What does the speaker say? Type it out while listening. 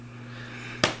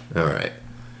All right.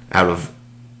 Out of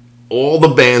all the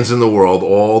bands in the world,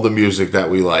 all the music that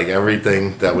we like,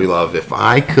 everything that we love, if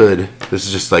I could, this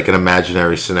is just like an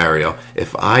imaginary scenario,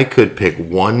 if I could pick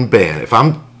one band, if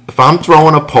I'm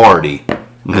throwing a party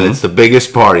and it's the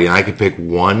biggest party and I could pick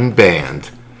one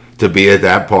band to be at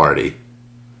that party,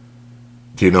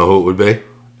 do you know who it would be?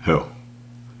 Who?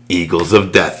 Eagles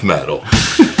of Death Metal.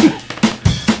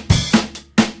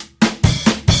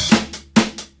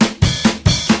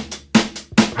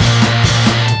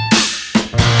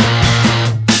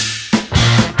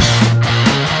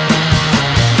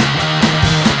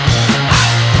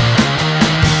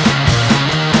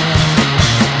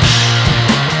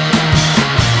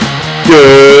 Good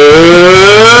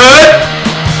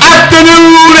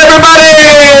afternoon,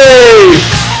 everybody!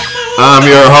 I'm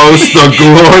your host, the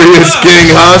glorious King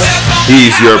Husk.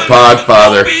 He's your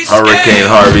podfather, Hurricane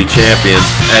Harvey Champions.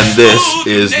 And this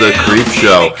is The Creep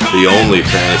Show, the only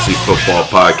fantasy football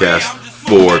podcast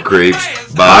for creeps,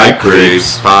 by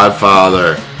creeps.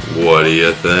 Podfather, what do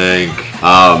you think?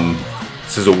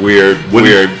 This is a weird,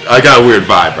 I got a weird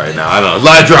vibe right now. I don't know, a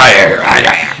lot of dry air.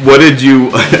 What did you...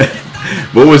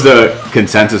 What was the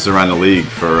consensus around the league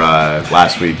for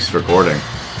last week's recording?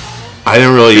 I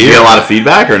didn't really hear. Did you get a lot of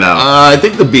feedback or no? I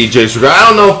think the BJ's were good. I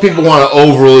don't know if people want to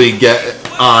overly get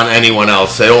on anyone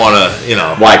else. They don't want to, you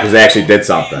know. Why? Because they actually did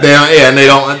something. And they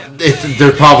don't.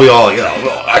 They're probably all like,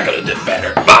 I could have did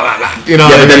better. Blah, blah, blah. You know.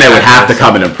 Yeah, but then they would have to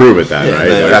come and improve it then, right?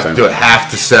 They would have to do it. Have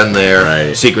to send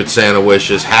their Secret Santa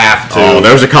wishes. Have to. Oh,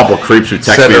 there was a couple creeps who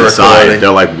texted me inside.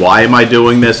 They're like, "Why am I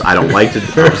doing this? I don't like to."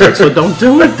 I was like, "So don't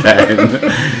do it then."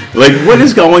 Like, what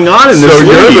is going on in this? So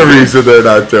you're the reason they're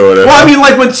not doing it. Well, I mean,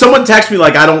 like when someone texts me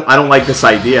like, "I don't like this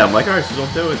idea," I'm like, "All right, so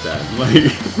don't do it then."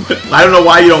 Like, I don't know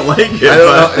why you don't like it. I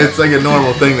don't know. It's like a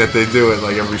normal thing that they do at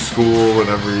like every school and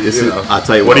every. I'll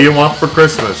tell you what do you want for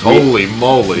Christmas? Holy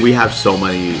moly! We have so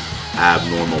many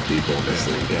abnormal people in this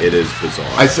league. It is bizarre.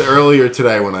 I said earlier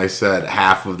today when I said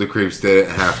half of the creeps did it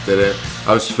and half didn't,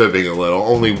 I was fibbing a little.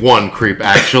 Only one creep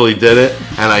actually did it,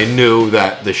 and I knew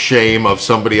that the shame of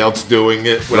somebody else doing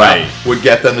it would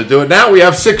get them to do it. Now we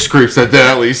have 6 creeps that did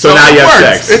at least. So now you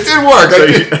have 6. It did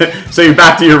work. So you're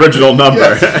back to your original number.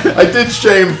 Yes, I did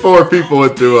shame 4 people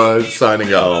into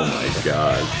signing up. Oh my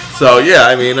god. So yeah,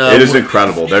 I mean, it is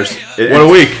incredible. What a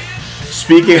week.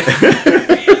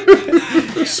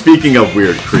 Speaking of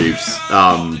weird creeps,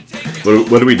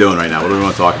 what are we doing right now? What do we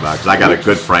want to talk about? Because I got a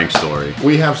good Frank story.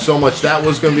 We have so much. That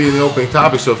was going to be the opening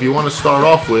topic. So if you want to start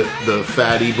off with the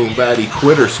Fatty Boom Batty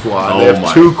Quitter Squad, they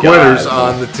have 2 quitters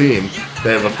on the team.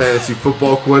 They have a fantasy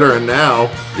football quitter, and now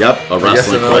a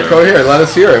wrestling quitter. Go here, let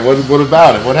us hear it. What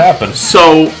about it? What happened?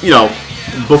 So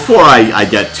before I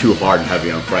get too hard and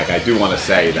heavy on Frank, I do want to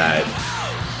say that.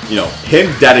 Him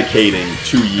dedicating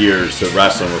 2 years to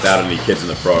wrestling without any kids in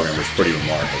the program is pretty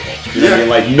remarkable. You know what I mean?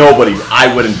 Like, nobody,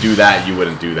 I wouldn't do that, you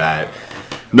wouldn't do that.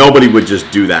 Nobody would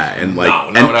just do that. And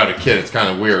not without a kid, it's kind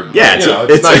of weird. Yeah,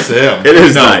 it's nice of him. It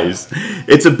is nice.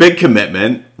 It's a big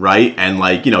commitment, right? And,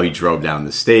 he drove down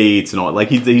the States and all. Like,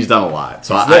 he's done a lot.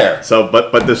 So he's there.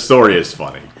 But the story is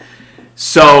funny.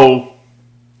 So,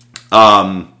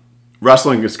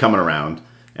 wrestling is coming around.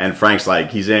 And Frank's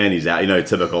like, he's in, he's out.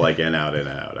 Typical, in, out, in,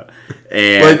 out.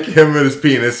 And like him and his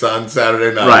penis on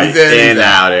Saturday night. Right, he's in, he's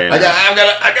out, in, I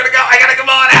gotta come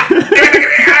on out.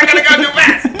 I gotta go do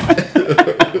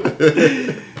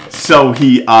fast. So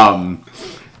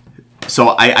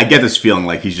So I get this feeling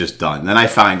like he's just done. Then I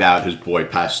find out his boy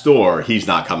Pastor, he's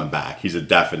not coming back. He's a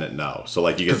definite no. So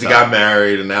you because he got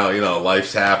married and now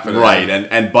life's happening. Right,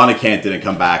 and Bunnacant didn't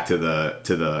come back to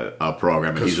the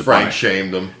program because Frank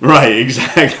shamed him. Right,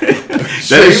 exactly.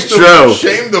 That is true.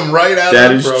 Shamed him right out.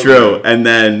 That of the is program. true. And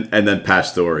then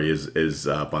Pastore is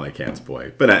Bunnacant's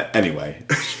boy. But anyway,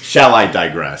 shall I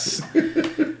digress?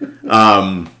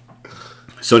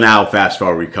 So now, fast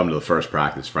forward, we come to the first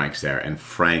practice. Frank's there, and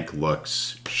Frank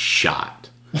looks shot.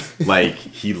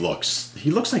 He looks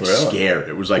like scared.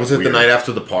 It was Was it weird. the night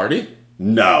after the party?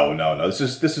 No. This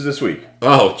is this week.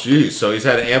 Oh, geez. So he's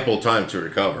had ample time to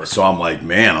recover. So I'm like,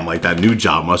 man, that new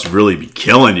job must really be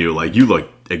killing you. You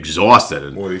look exhausted.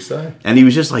 And what did he say? And he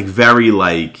was just very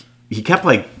he kept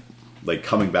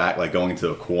coming back, going into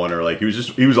the corner. He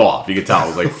was off. You could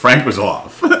tell. It was Frank was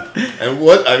off. And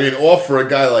off for a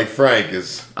guy like Frank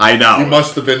is... I know. He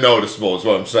must have been noticeable is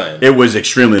what I'm saying. It was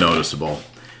extremely noticeable.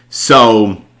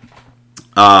 So,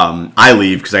 I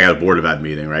leave because I got a board of ed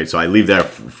meeting, right? So I leave there,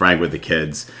 Frank, with the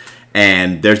kids.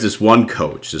 And there's this one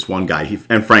coach, this one guy.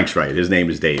 And Frank's right. His name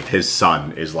is Dave. His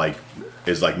son is like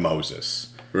Moses.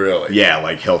 Really? Yeah,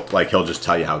 like he'll just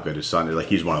tell you how good his son is. Like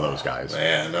he's one of those guys.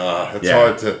 Man, it's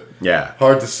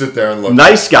hard to sit there and look.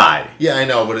 Nice guy. Yeah, I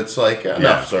know, but it's like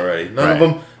enough's already.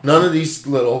 None of these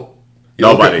little.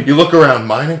 Nobody. You look around,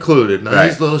 mine included. None of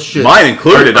these little shit. Mine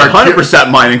included.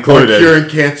 100% mine included. Curing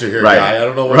cancer here, guy. I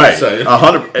don't know what to say.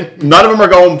 100. None of them are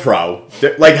going pro.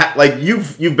 Like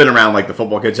you've been around like the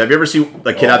football kids. Have you ever seen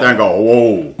a kid out there and go,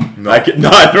 whoa? No. Like,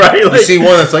 not right. Like, you see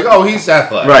one that's like, oh, he's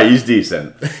athletic. Right, he's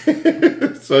decent.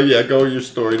 So yeah, go with your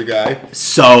story, the guy.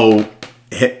 So.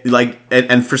 Like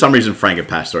and for some reason Frank at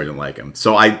Pastore didn't like him.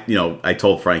 So I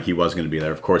told Frank he was going to be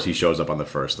there. Of course he shows up on the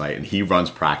first night and he runs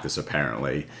practice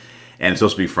apparently. And it's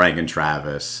supposed to be Frank and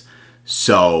Travis.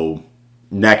 So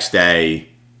next day,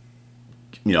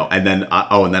 and then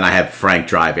I have Frank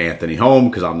drive Anthony home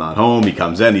because I'm not home. He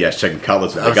comes in, he has chicken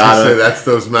cutlets with I was gonna say that's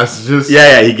those messages.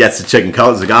 Yeah, he gets the chicken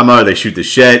cutlets with the godmother. They shoot the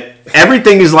shit.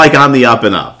 Everything is like on the up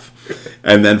and up.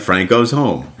 And then Frank goes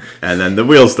home. And then the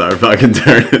wheels start fucking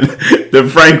turning. The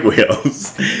Frank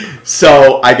wheels.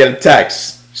 So I get a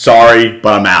text. Sorry,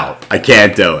 but I'm out. I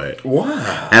can't do it.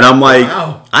 Wow. And I'm like,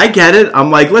 I get it.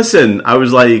 I'm like, listen. I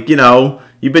was like,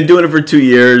 you've been doing it for 2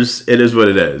 years. It is what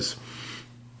it is.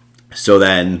 So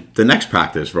then the next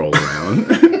practice rolled around.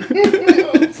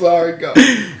 Sorry, go.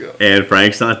 And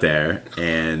Frank's not there.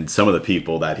 And some of the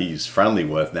people that he's friendly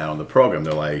with now in the program,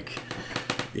 they're like,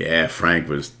 yeah, Frank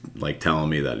was like telling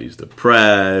me that he's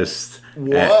depressed.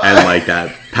 What? And like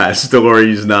that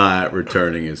Pastore's not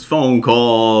returning his phone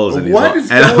calls. And what is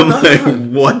going on?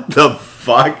 Like, what the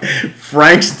fuck?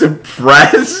 Frank's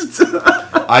depressed?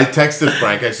 I texted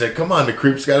Frank. I said, come on, the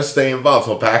creeps got to stay involved.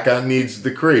 So Pac-On needs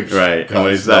the creeps. Right. And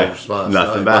what he said?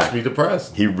 Nothing back. Must be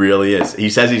depressed. He really is. He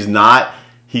says he's not.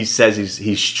 He says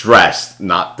he's stressed,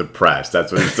 not depressed.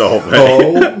 That's what he's told me.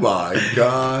 Oh my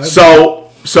God. So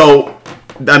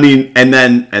I mean, and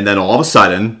then all of a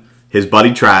sudden, his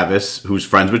buddy Travis, who's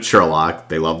friends with Sherlock,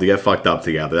 they love to get fucked up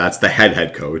together. That's the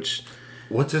head coach.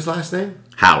 What's his last name?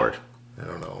 Howard. I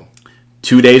don't know.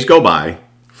 2 days go by.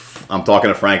 I'm talking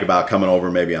to Frank about coming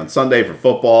over maybe on Sunday for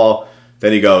football.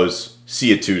 Then he goes, see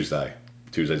you Tuesday.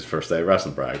 Tuesday's the first day of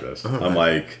wrestling practice. Oh, I'm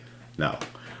like, no.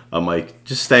 I'm like,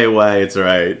 just stay away. It's all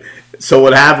right. So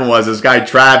what happened was this guy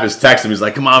Travis texted him. He's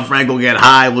like, come on, Frank, we'll get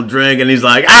high. We'll drink. And he's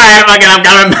like, all right, fucking, I'm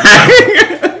coming back.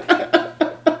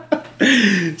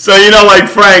 So, like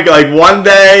Frank, like one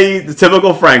day, the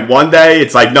typical Frank, one day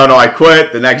it's like, no, I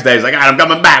quit. The next day it's like, all right, I'm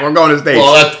coming back. We're going to stage.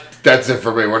 Well, that's it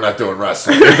for me. We're not doing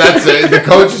wrestling. If that's it. The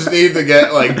coaches need to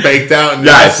get like baked out in the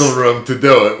wrestle room to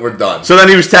do it. We're done. So then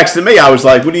he was texting me. I was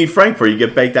like, what do you need Frank for? You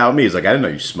get baked out with me. He's like, I didn't know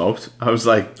you smoked. I was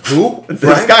like, who? This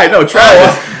Frank? guy. No,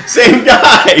 Travis. Same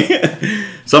guy.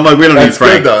 So I'm like, we don't need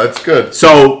Frank. That's good,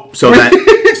 though. That's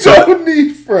good. So don't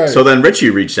need Frank. So then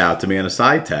Richie reached out to me on a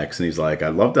side text, and he's like,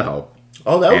 I'd love to help.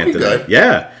 Oh, that would be good.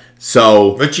 Yeah.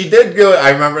 So, but she did good.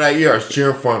 I remember that year. I was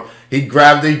cheering for him. He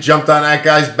jumped on that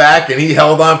guy's back, and he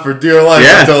held on for dear life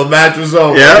until the match was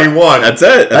over. Yeah, and he won. That's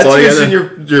it. That's all using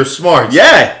your smarts.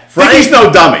 Yeah. Frank, he's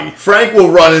no dummy. Frank will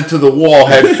run into the wall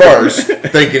head first,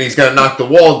 thinking he's going to knock the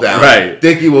wall down. Right.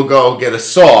 Dickie will go get a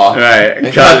saw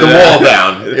and cut the wall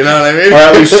down. You know what I mean? Or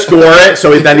at least score it,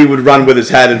 so then he would run with his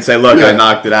head and say, look, I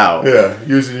knocked it out. Yeah,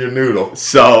 using your noodle.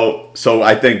 So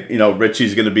I think,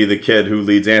 Richie's going to be the kid who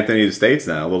leads Anthony to the States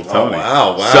now, little Tony.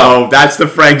 Oh, wow. So that's the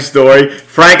Frank story.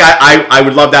 Frank, I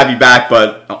would love to have you back,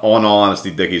 but on all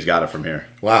honesty, Dickie's got it from here.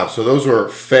 Wow, so those were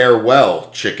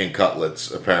farewell chicken cutlets,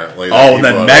 apparently. Oh, and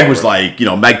then Meg was like,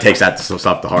 Meg takes that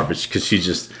stuff to heart, because she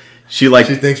thinks,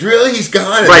 really? He's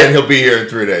gone? And then he'll be here in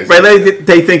 3 days. Right,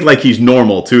 they think like he's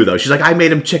normal, too, though. She's like, I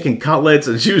made him chicken cutlets,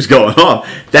 and she was going on.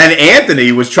 Then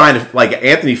Anthony was trying to,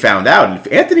 Anthony found out, and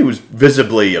Anthony was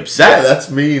visibly upset. Yeah,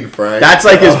 that's mean, Frank. That's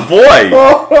like his boy.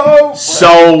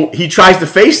 So he tries to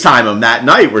FaceTime him that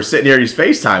night. We're sitting here, he's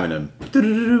FaceTiming him.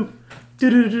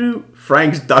 Do-do-do-do.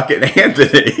 Frank's ducking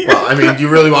Anthony. Well, I mean, do you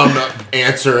really want him to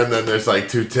answer? And then there's like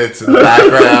two tits in the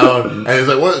background, and it's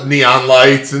like what neon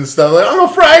lights and stuff. Like, oh,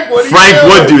 Frank, what? Frank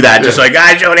would do that, just like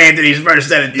I showed Anthony's first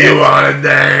set of. You want to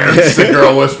dance? The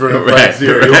girl whispering in Frank's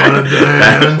ear. You want to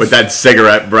dance? With that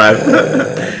cigarette breath.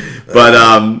 But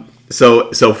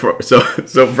So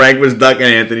Frank was ducking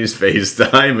Anthony's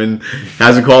FaceTime and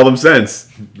hasn't called him since.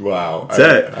 Wow, That's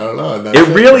it. I don't know.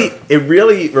 It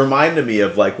really reminded me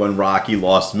of like when Rocky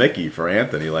lost Mickey for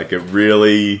Anthony. Like it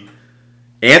really,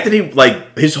 Anthony,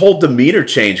 like his whole demeanor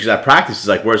changed because at practice he's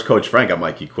like, "Where's Coach Frank?" I'm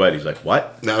like, "He quit." He's like,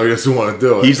 "What?" Now he doesn't want to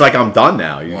do it. He's like, "I'm done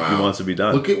now." He wants to be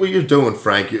done. Look at what you're doing,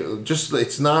 Frank.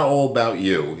 It's not all about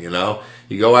you.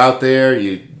 You go out there,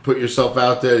 you put yourself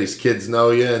out there. These kids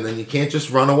know you, and then you can't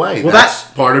just run away. Well, that's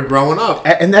part of growing up.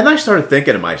 And then I started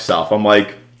thinking to myself, I'm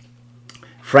like,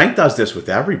 Frank does this with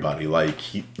everybody. Like,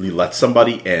 he lets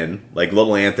somebody in. Like,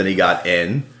 little Anthony got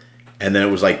in. And then it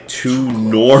was like too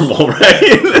normal, right?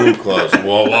 Too close.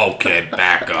 Whoa, kid,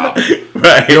 back up.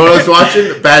 Right. You know what I was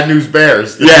watching? Bad News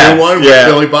Bears. The new one with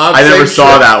Billy Bob. I never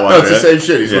saw that one. No, it's the same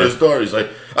shit. He's with his daughter. He's like,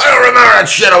 I don't remember that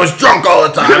shit. I was drunk all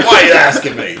the time. Why are you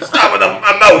asking me? Stop with the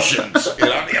emotions. You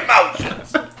know, the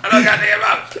emotions. I don't got the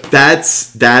emotions.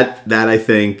 That I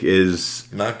think is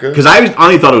not good. Because I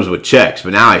only thought it was with chicks,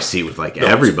 but now I see it with like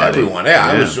everybody. Everyone. Yeah,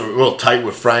 I was real tight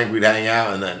with Frank. We'd hang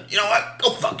out, and then, you know what?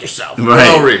 Go fuck yourself. For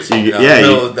right. no reason. In the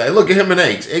middle of the day. Look at him and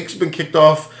Aches. Aches been kicked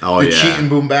off cheating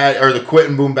boom bad or the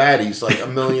quitting boom baddies like a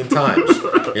million times.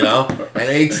 You know? And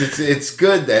Aches, it's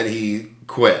good that he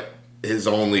quit his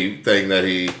only thing that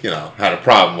he, had a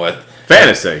problem with.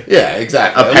 Fantasy. Yeah,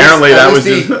 exactly. Apparently at least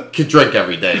he can drink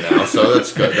every day now, so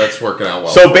that's good. That's working out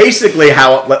well. So basically,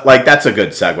 that's a good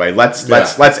segue.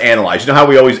 Let's analyze. You know how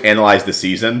we always analyze the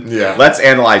season? Yeah. Let's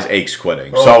analyze Aches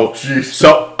quitting. Oh,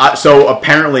 so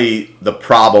apparently the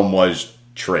problem was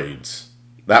trades.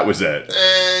 That was it.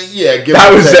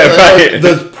 That was it. Right.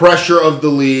 The pressure of the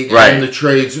league and the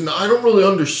trades. I don't really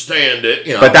understand it.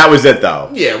 But that was it,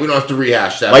 though. Yeah, we don't have to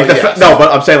rehash that.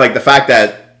 But I'm saying like the fact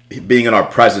that being in our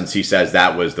presence, he says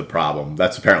that was the problem.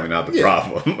 That's apparently not the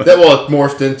problem. It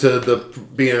morphed into the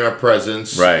being in our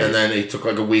presence, right? And then he took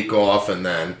like a week off, and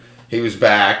then he was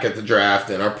back at the draft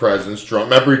in our presence.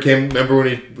 Drunk. Remember when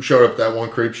he showed up at that one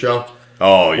creep show?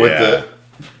 Oh yeah.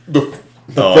 With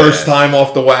the first time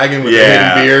off the wagon with the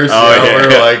hidden beers. We were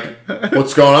like,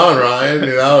 "What's going on, Ryan?"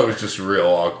 It was just real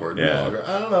awkward. Yeah.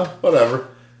 I don't know. Whatever.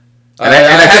 I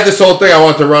had this whole thing I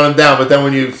wanted to run him down, but then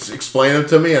when you explain him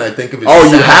to me and I think of his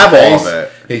you have face, all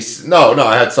of it. No,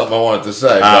 I had something I wanted to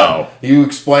say. Oh. You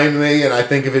explain to me and I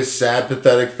think of his sad,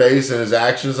 pathetic face and his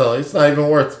actions. I'm like, it's not even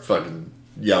worth fucking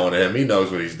yelling at him. He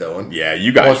knows what he's doing. Yeah,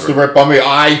 you guys wants to rip on me.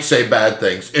 I say bad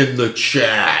things in the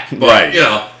chat. But,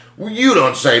 you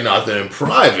don't say nothing in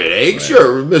private, Aches. Right.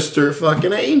 You're Mr.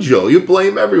 fucking Angel. You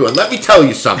blame everyone. Let me tell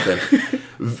you something.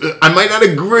 I might not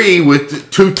agree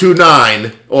with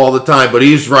 229 all the time, but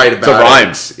he's right about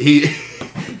Aches.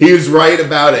 He's right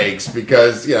about Aches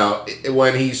because,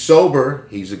 when he's sober,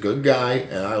 he's a good guy,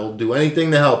 and I will do anything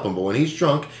to help him. But when he's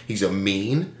drunk, he's a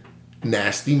mean,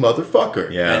 nasty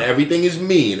motherfucker. Yeah. And everything is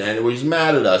mean, and he's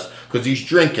mad at us because he's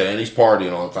drinking and he's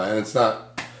partying all the time, and it's not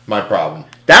my problem.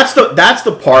 That's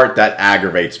the part that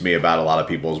aggravates me about a lot of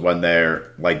people is when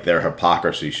they're like their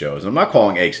hypocrisy shows. I'm not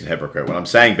calling Aches a hypocrite. What I'm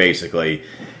saying basically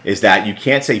is that you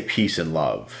can't say peace and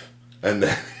love and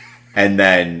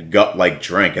then go like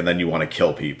drink and then you want to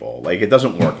kill people. Like it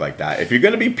doesn't work like that. If you're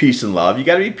gonna be peace and love, you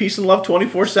got to be peace and love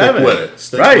 24/7. Stick with it.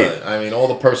 Stick with it. I mean, all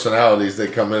the personalities they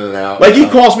come in and out. Like he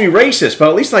calls me racist, but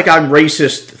at least like I'm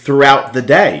racist throughout the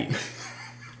day.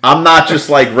 I'm not just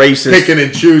like racist. Picking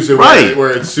and choosing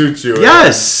where it suits you.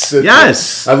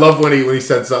 Yes. I love when he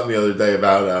said something the other day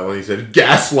about when he said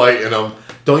gaslighting him.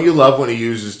 Don't you love when he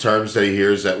uses terms that he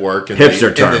hears at work?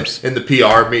 Hipster terms. In the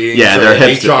PR meetings. Yeah, they're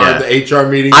hipster. The HR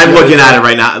meetings. I'm looking at it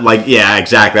right now. Like, yeah,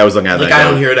 exactly. I was looking at it. Like, I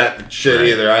don't hear that shit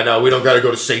either. I know. We don't got to go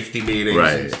to safety meetings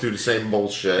and do the same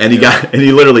bullshit. And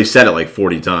he literally said it like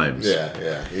 40 times.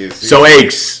 Yeah. So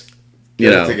Aches.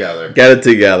 Get it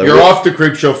together. You're off the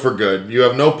Creep Show for good. You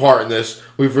have no part in this.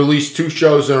 We've released 2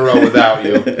 shows in a row without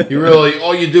you.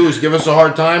 All you do is give us a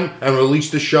hard time and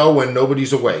release the show when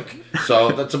nobody's awake.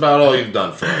 So that's about all you've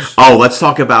done for us. Oh,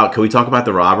 can we talk about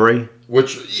the robbery?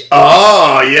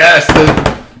 Yes.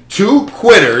 The 2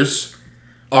 quitters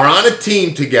are on a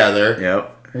team together. Yep.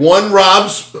 One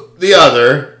robs the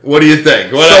other. What do you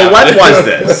think? So what was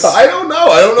this? I don't know.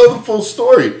 I don't know the full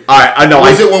story. All right, I know.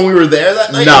 Was it when we were there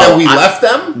that night? No, and we left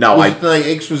them. No, was it the night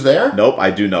Aches was there. Nope,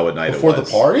 I do know what night before it was.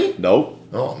 Before the party. Nope.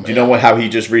 Oh man. Do you know how he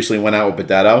just recently went out with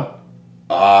Potato?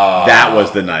 That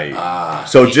was the night.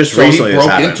 So recently, he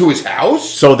broke into his house.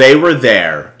 So they were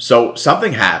there. So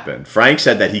something happened. Frank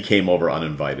said that he came over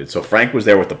uninvited. So Frank was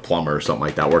there with the plumber or something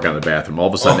like that, working on the bathroom. All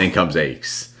of a sudden, in comes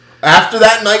Aches. After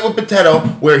that night with Potato,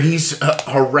 where he's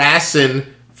harassing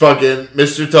fucking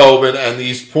Mr. Tobin and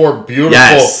these poor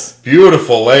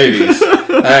beautiful ladies,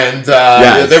 and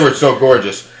they were so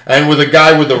gorgeous. And with a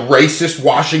guy with a racist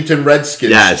Washington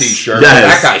Redskins t-shirt.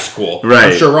 That guy's cool.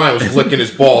 Right. I'm sure Ryan was licking his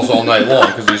balls all night long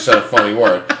because he said a funny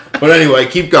word. But anyway,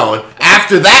 keep going.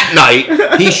 After that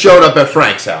night, he showed up at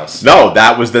Frank's house. No,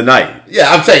 that was the night.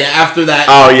 Yeah, I'm saying after that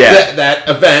that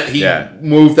event, he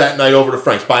moved that night over to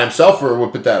Frank's by himself or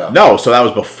with Potato? No, so that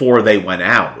was before they went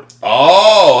out.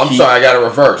 Oh, I'm sorry, I got it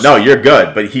reversed. No, you're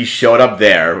good. But he showed up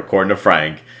there, according to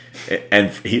Frank.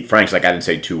 And Frank's like, I didn't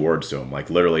say 2 words to him. Like,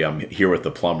 literally, I'm here with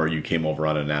the plumber. You came over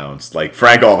unannounced. Like,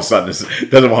 Frank all of a sudden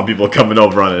doesn't want people coming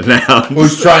over unannounced.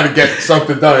 Who's trying to get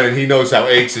something done, and he knows how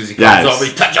Aches is. He comes over,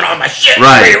 he's touching on my shit,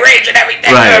 rearranging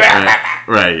everything.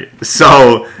 Right.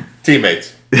 So,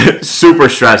 teammates. Super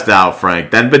stressed out,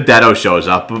 Frank. Then Bedetto shows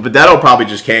up. But Bedetto probably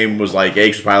just came, was like,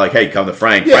 Aches was probably like, hey, come to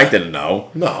Frank. Yeah. Frank didn't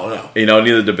know. No.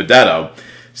 Neither did Bedetto.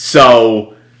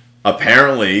 So,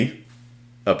 apparently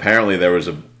there was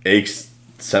Aches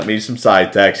sent me some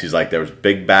side text. He's like, there was a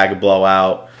big bag of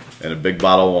Blowout and a big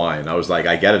bottle of wine. I was like,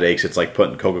 I get it, Aches. It's like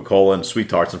putting Coca-Cola and Sweet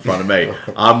Tarts in front of me.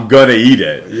 I'm gonna eat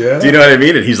it. Yeah. Do you know what I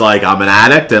mean? And he's like, I'm an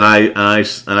addict, and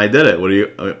I did it. What do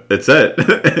you? That's it.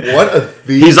 What a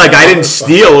thief! He's like, I didn't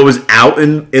steal. It was out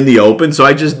in the open, so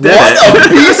I just did it. What a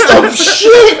piece of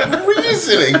shit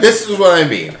reasoning. This is what I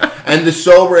mean. And the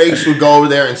sober Aches would go over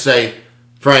there and say,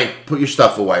 Frank, put your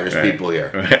stuff away. There's people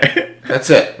here. Right. That's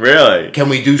it. Really? Can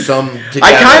we do some together?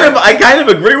 I kind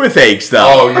of agree with Aches though.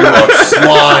 Oh, you are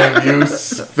slime, you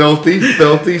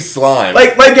filthy slime.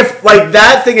 Like if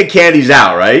that thing of candy's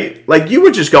out, right? Like you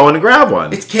would just go in and grab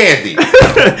one. It's candy. To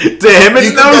him,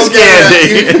 it's nose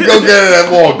candy. You can go get it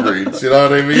at Walgreens. You know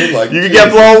what I mean? Like you can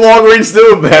get blown Walgreens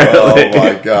too, apparently.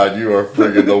 Oh my God, you are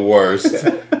friggin' the worst.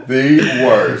 The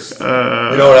worst. You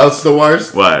know what else is the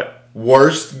worst? What?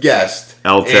 Worst guest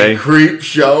LT in Creep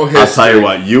Show history. I'll tell you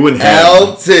what, you and him,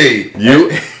 LT,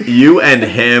 you and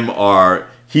him are.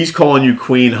 He's calling you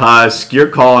Queen Husk. You're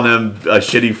calling him a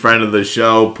shitty friend of the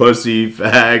show, pussy,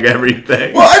 fag,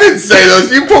 everything. Well, I didn't say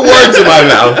those. You put words in my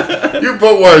mouth. You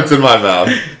put words in my mouth.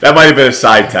 That might have been a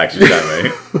side text you sent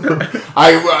me.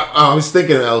 I was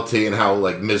thinking of LT and how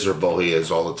like miserable he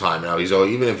is all the time. Now he's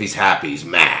even if he's happy, he's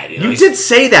mad. You did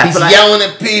say that. He's yelling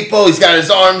at people. He's got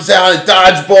his arms out at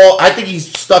dodgeball. I think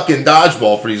he's stuck in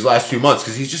dodgeball for these last few months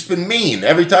because he's just been mean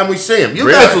every time we see him.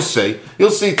 You guys will see.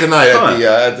 You'll see tonight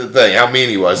at the thing how mean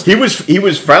he was. He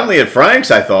was friendly at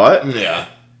Frank's, I thought. Yeah.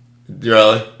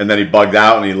 Really? And then he bugged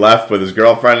out and he left with his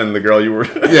girlfriend and the girl you were.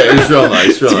 Yeah, he was real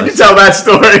nice. Can you tell that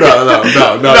story? No.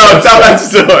 No, tell that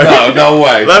story. No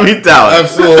way. Let me tell it.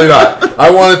 Absolutely not.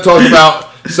 I want to talk about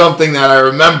something that I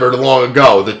remembered long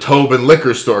ago, the Tobin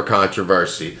liquor store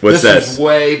controversy. What's this? This is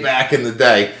way back in the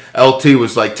day. LT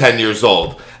was like 10 years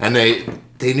old, and they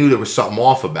knew there was something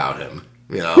off about him.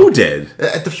 You know? Who did?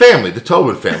 At the family, the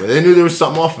Tobin family. They knew there was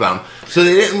something off about him. So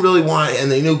they didn't really want, and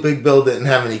they knew Big Bill didn't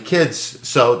have any kids,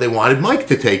 so they wanted Mike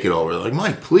to take it over. They're like,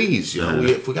 Mike, please,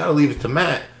 if we got to leave it to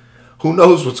Matt, who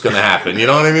knows what's going to happen? You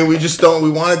know what I mean? We just don't, we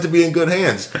want it to be in good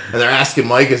hands. And they're asking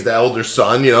Mike as the elder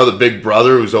son, the big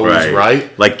brother who's always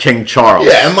right. Like King Charles.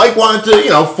 Yeah, and Mike wanted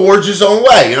to, forge his own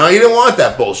way. He didn't want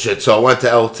that bullshit, so I went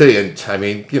to LT, and I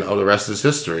mean, the rest is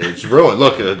history. It's ruined.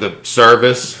 Look, the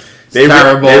service. They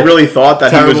really thought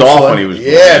that he was off when he was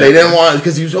born. Yeah, they didn't want it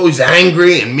because he was always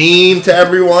angry and mean to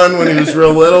everyone when he was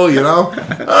real little,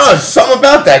 Oh, something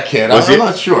about that kid. I'm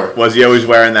not sure. Was he always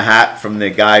wearing the hat from the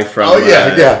guy from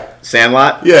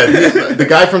Sandlot? Yeah, the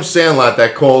guy from Sandlot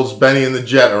that calls Benny and the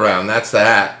Jet around. That's the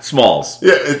hat. Smalls.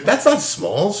 Yeah, that's not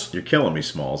Smalls. You're killing me,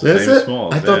 Smalls. Is it?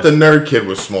 Smalls. I thought the nerd kid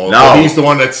was Smalls. No. He's the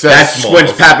one that says That's Smalls.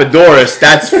 Squints Papadopoulos.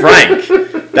 That's Frank.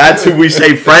 That's who we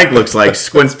say Frank looks like,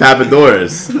 Squints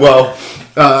Papadopoulos. Well,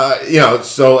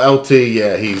 so LT,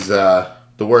 he's the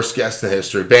worst guest in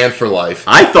history, banned for life.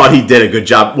 I thought he did a good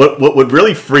job. What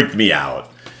really freaked me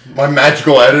out? My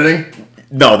magical editing?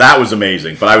 No, that was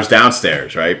amazing. But I was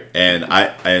downstairs, right?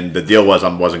 And the deal was I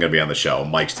wasn't going to be on the show.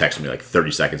 Mike's texting me like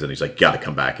 30 seconds, and he's like, "You got to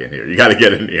come back in here. You got to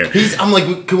get in here." I'm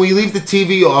like, "Can we leave the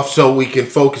TV off so we can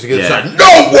focus again?" Yeah.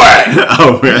 No way!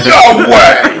 Oh, man. No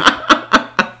way!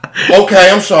 Okay,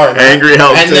 I'm sorry, man. Angry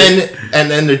help. And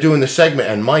then they're doing the segment,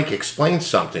 and Mike explains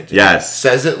something to Yes.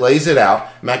 him. Says it, lays it out.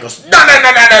 Matt goes, no.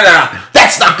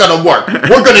 That's not going to work.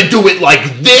 We're going to do it like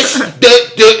this, and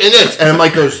this. And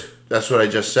Mike goes, that's what I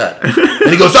just said. And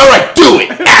he goes, all right, do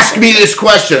it. Ask me this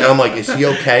question. And I'm like, is he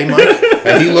okay, Mike?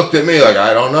 And he looked at me like,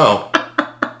 I don't know.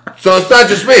 So it's not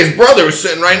just me. His brother was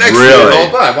sitting right next to me the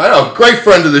whole time. I know. Great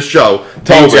friend of the show.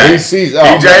 TJ.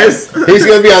 He's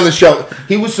going to be on the show.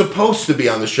 He was supposed to be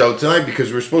on the show tonight because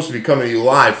we were supposed to be coming to you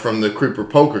live from the Creeper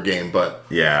Poker game. But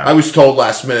I was told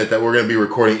last minute that we're going to be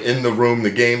recording in the room.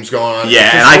 The game's going on. Yeah,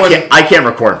 and I can't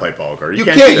record and play poker. You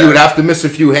can't. You would have to miss a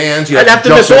few hands. I'd have to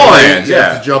miss all hands. You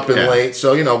have to jump in late.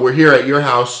 So, we're here at your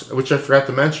house, which I forgot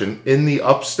to mention, in the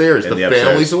upstairs. The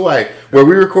family's away, where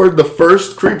we recorded the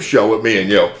first Creep Show with me and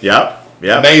you. Yep.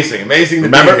 Yeah, amazing to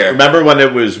be here. Remember when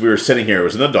we were sitting here? It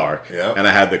was in the dark, and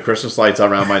I had the Christmas lights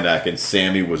around my neck, and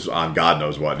Sammy was on God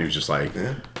knows what. And he was just like,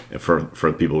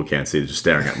 For people who can't see, they're just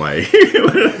staring at my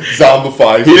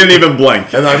Zombified. He didn't even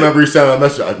blink. And I remember he sent a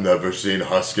message. I've never seen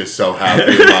Huskus so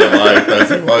happy in my life as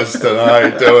he was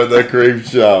tonight doing the Creep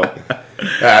Show.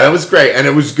 Yeah, that was great, and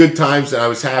it was good times, and I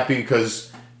was happy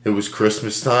because it was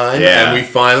Christmas time, and we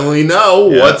finally know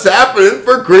what's happening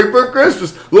for Creeper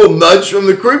Christmas. A little nudge from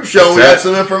the Creep Show. We got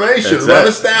some information. Run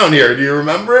us down here. Do you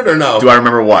remember it or no? Do I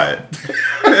remember what?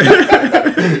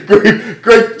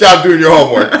 Great job doing your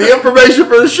homework. The information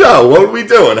for the show. What are we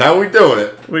doing? How are we doing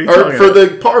it? What are you or for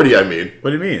the party, I mean. What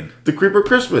do you mean? The Creeper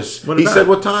Christmas. What he said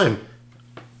what time?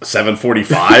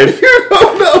 7:45.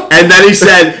 No. And then he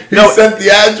said... He sent the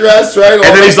address, right? And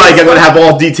then he's like, I'm going to have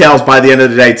all details by the end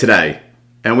of the day today.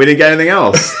 And we didn't get anything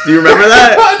else. Do you remember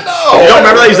that? No. You don't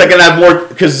remember that? He's like, going to have more...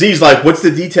 Because he's like, what's the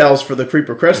details for the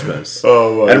Creeper Christmas?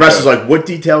 Oh, my And Russ is like, what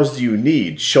details do you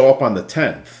need? Show up on the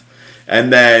 10th.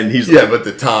 And then he's like... Yeah, but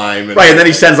the time... And and then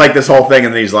he sends like this whole thing,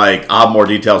 and then he's like, I'll have more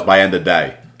details by end of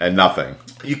day. And nothing.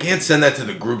 You can't send that to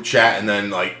the group chat, and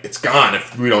then, like, it's gone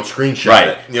if we don't screenshot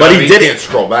it. You know but he did. You can't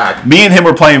scroll back. Me and him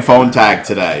were playing phone tag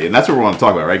today, and that's what we want to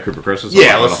talk about, right? Creeper Christmas?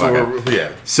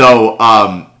 Yeah,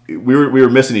 So, we were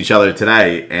missing each other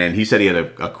today, and he said he had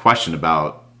a question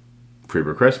about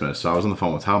Creeper Christmas. So I was on the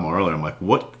phone with Tom earlier. I'm like,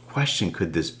 what question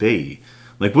could this be?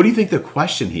 Like, what do you think the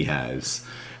question he has?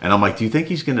 And I'm like, do you think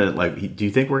he's gonna do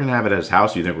you think we're gonna have it at his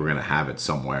house? Or do you think we're gonna have it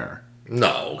somewhere?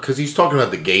 No, because he's talking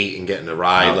about the gate and getting the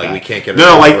ride. Okay. Like we can't get.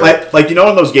 No, like you know,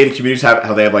 in those gated communities,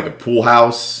 how they have like a pool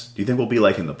house. Do you think we'll be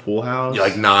like in the pool house? You're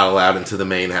like not allowed into the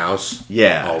main house.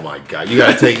 Yeah. Oh my god, you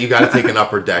gotta take an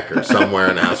upper decker somewhere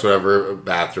in the house, whatever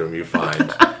bathroom you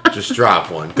find. Just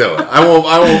drop one. Do it. I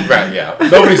won't. Yeah.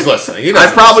 Nobody's listening.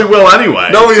 I probably will anyway.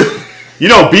 Nobody. You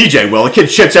know BJ will. The kid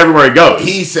shits everywhere he goes.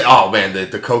 He said, "Oh man,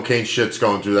 the cocaine shit's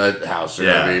going through that house.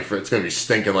 It's gonna be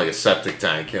stinking like a septic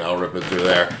tank. You know, ripping through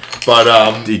there."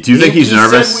 But do you think he's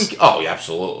nervous? Yeah,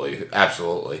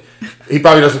 absolutely. He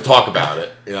probably doesn't talk about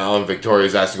it. You know, and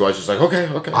Victoria's asking questions like, "Okay."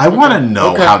 I want to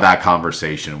know how that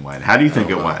conversation went. How do you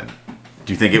think it went?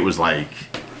 Do you think it was like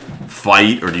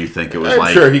fight, or do you think it was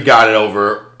I'm sure he got it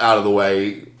out of the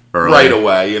way. Early. Right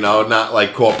away, you know, not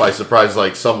like caught by surprise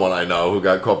like someone I know who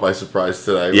got caught by surprise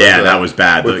today. Yeah, that was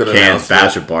bad. The Can's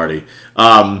bachelor party.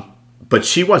 But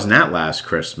she wasn't at last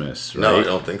Christmas, right? No, I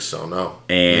don't think so, no.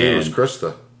 And it was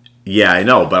Krista. Yeah, I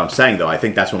know, but I'm saying, though, I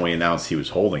think that's when we announced he was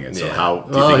holding it. So how...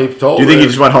 Do you think he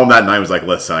just went home that night and was like,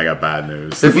 listen, I got bad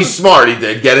news? If he's smart, he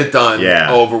did. Get it done.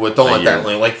 Yeah. Over with. Don't let that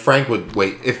land. Like, Frank would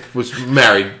wait. If he was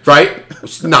married, right? It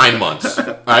was 9 months,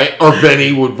 right? Or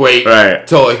Vinny would wait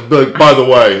till, like, by the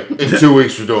way, in 2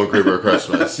 weeks we're doing Creeper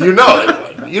Christmas. You know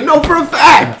they would. You know for a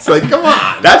fact. It's like, come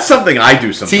on. That's something I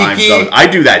do sometimes, though. I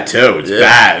do that, too. It's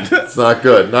bad. It's not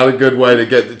good. Not a good way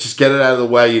to just get it out of the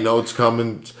way. You know it's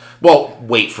coming. Well,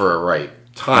 wait for a right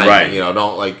time. Right. You know,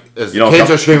 don't like as the kids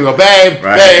are screaming, go, babe,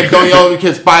 don't yell at the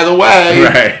kids. By the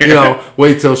way, you know,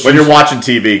 wait till when you're watching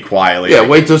TV quietly. Yeah,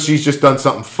 wait till she's just done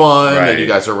something fun and you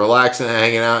guys are relaxing and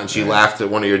hanging out, and she laughed at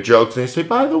one of your jokes, and you say,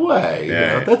 by the way, you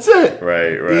know, that's it.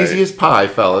 Right. Easy as pie,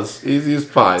 fellas. Easy as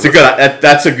pie. It's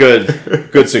that's a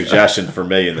good suggestion for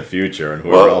me in the future, and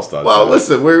whoever else does. Well,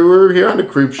 listen, we're here on the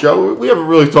Creep Show. We haven't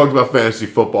really talked about fantasy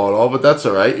football at all, but that's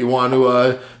all right. You want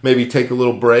to maybe take a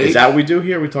little break? Is that what we do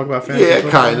here? We talk about fantasy football?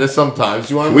 Yeah, kind of.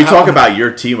 Sometimes. We talk about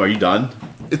your team. Are you done?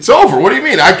 It's over. What do you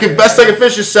mean? Best I can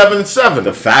finish is 7-7.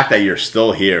 The fact that you're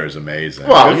still here is amazing.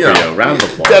 Well, Good for you. Round of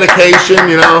applause. Dedication,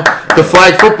 you know. The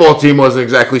flag football team wasn't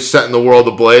exactly setting the world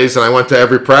ablaze, and I went to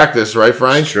every practice, right,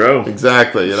 Frank? True.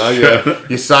 Exactly. You know,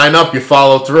 you sign up, you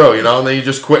follow through, you know, and then you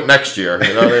just quit next year.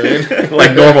 You know what I mean?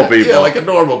 Like normal people. Yeah, like a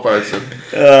normal person.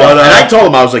 And I told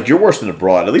him, I was like, you're worse than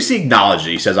abroad. At least he acknowledged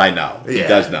it. He says, I know. He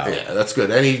does know. Yeah, that's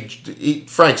good. And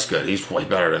Frank's good. He's way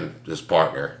better than his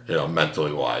partner, you know,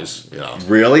 mentally wise. You know.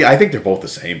 Really? I think they're both the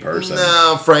same person.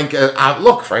 No, Frank.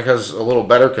 Look, Frank has a little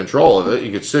better control of it.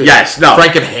 You could see. Yes, no.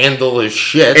 Frank can handle his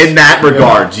shit. In that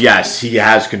regards, yes, he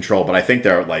has control. But I think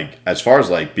they're like, as far as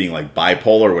like being like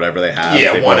bipolar or whatever they have.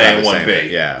 Yeah, they 1A and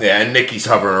 1B. Yeah. And Nikki's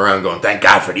hovering around going, thank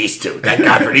God for these two. Thank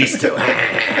God for these two.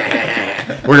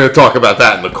 We're going to talk about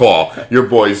that in the call. Your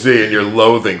boy Z and your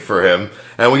loathing for him.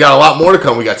 And we got a lot more to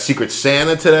come. We got Secret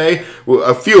Santa today.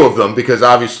 A few of them, because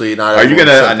obviously not. Are you going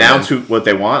to announce what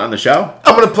they want on the show?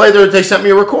 I'm going to play they sent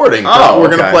me a recording. We're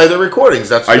going to play the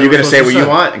recordings. Are you going to say what you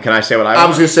want? And can I say what I want? I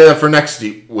was going to say that for next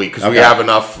week, because we have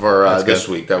enough for this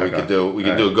week that we could do. We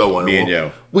could do a good one. Me and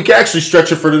you. We can actually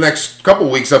stretch it for the next couple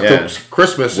of weeks up to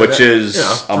Christmas. Which is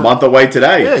a month away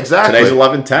today. Yeah, exactly. Today's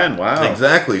 11/10. Wow.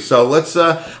 Exactly. So let's,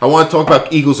 I want to talk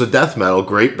about Eagles of Death Metal.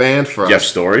 Great band for us. You have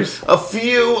stories? A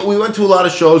few. We went to a lot of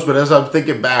of shows, but as I'm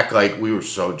thinking back, like, we were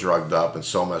so drugged up and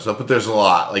so messed up. But there's a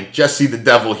lot. Like, Jesse the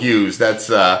Devil Hughes, that's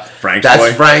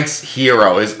Frank's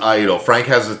hero, his idol. Frank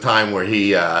has a time where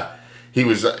he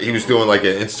was doing like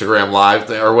an Instagram live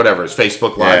thing or whatever, his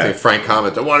Facebook live thing. Frank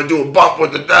commented, "I want to do a bump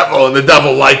with the devil," and the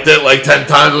devil liked it like 10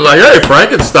 times. I was like, "Hey,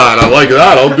 Frankenstein, I like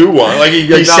that. I'll do one." Like he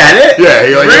said it. Yeah,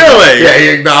 really. He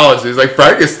acknowledged it. He's like,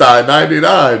 "Frankenstein,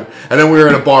 99." And then we were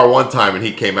in a bar one time, and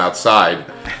he came outside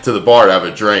to the bar to have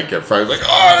a drink, and Frank was like,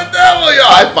 "Oh, the devil!"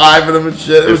 High-fiving him and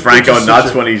shit. Did Frank go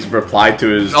nuts when he's replied to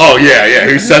his? Oh yeah.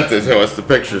 He sent this to us the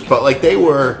pictures, but like they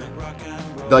were,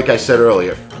 like I said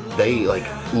earlier, they like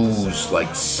ooze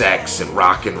like sex and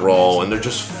rock and roll, and they're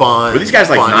just fun. Were these guys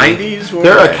like funny. 90s?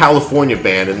 They're a California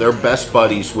band, and they're best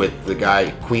buddies with the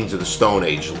guy Queens of the Stone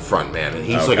Age frontman, and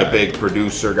he's like a big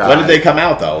producer guy. When did they come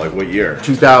out though? Like what year?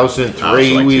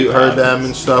 2003. We heard them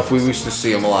and stuff. We used to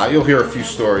see them a lot. You'll hear a few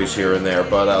stories here and there,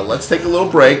 but let's take a little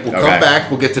break. We'll come back.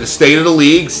 We'll get to the state of the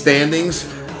league, standings,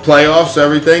 playoffs,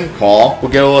 everything. Call.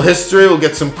 We'll get a little history. We'll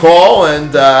get some call,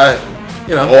 and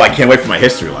you know. Oh, I can't wait for my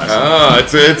history lesson.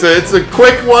 It's a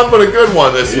quick one, but a good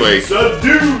one this week. It's a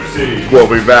doozy. We'll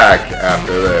be back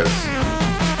after this.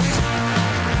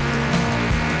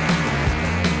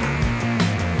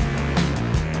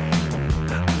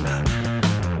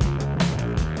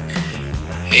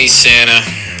 Hey Santa,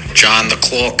 John the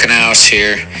Claw Knaus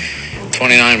here,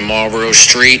 29 Marlborough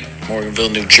Street,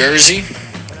 Morganville, New Jersey.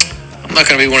 I'm not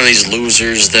going to be one of these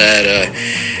losers that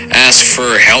ask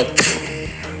for help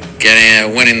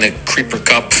winning the Creeper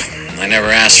Cup. I never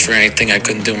asked for anything I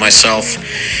couldn't do myself.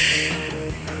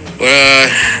 But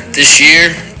this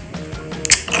year,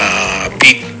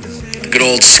 beat the good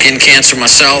old skin cancer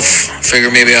myself.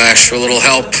 Figure maybe I'll ask for a little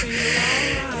help.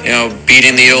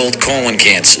 Beating the old colon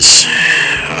cancers.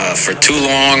 For too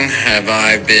long have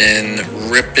I been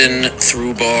ripping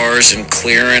through bars and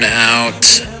clearing out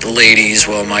the ladies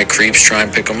while my creeps try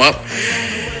and pick them up.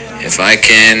 If I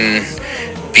can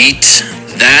beat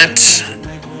that,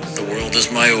 the world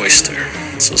is my oyster.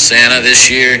 So Santa, this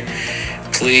year,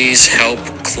 please help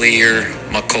clear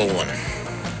my colon.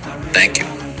 Thank you.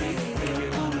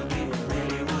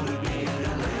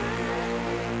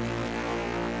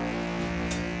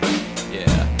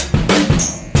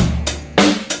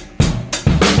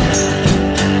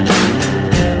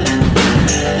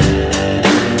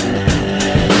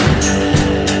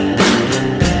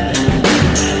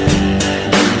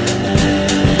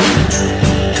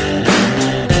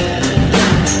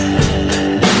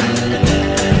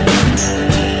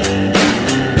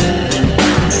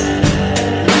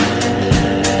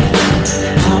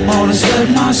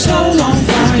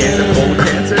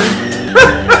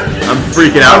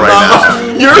 Freaking out right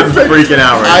now. You're freaking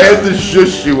out right now. I had to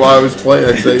shush you while I was playing.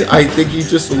 I say, I think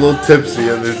he's just a little tipsy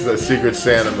and there's a Secret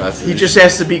Santa message. He just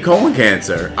has to beat colon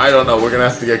cancer. I don't know. We're going to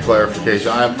have to get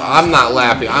clarification. I'm not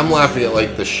laughing. I'm laughing at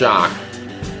like the shock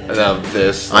of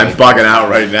this. I'm bugging out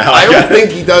right now. I don't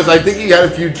think he does. I think he had a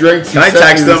few drinks. Can I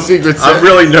text him? I'm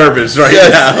really nervous right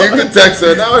now. You can text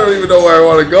him. Now I don't even know where I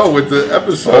want to go with the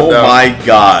episode. Oh my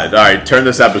God. All right, turn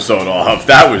this episode off.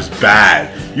 That was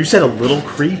bad. You said a little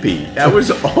creepy. That was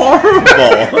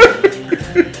horrible.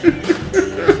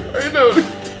 I know.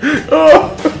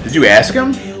 Oh. Did you ask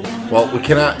him? Well, we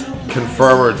cannot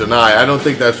confirm or deny. I don't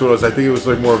think that's what it was. I think it was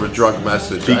like more of a drunk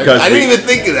message. Because I didn't even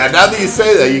think of that. Now that you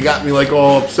say that, you got me like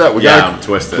all upset. I'm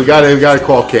twisted. We got to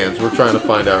call Cans. We're trying to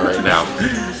find out right now.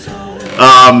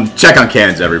 Check on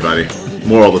Cans, everybody.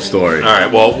 Moral of the story. All right.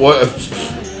 Well,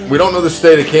 we don't know the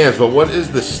state of Cans, but what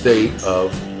is the state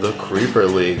of the Creeper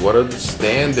League? What are the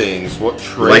standings? What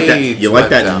trades? You like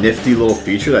that nifty little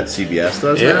feature that CBS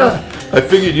does? Yeah. Now? I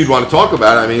figured you'd want to talk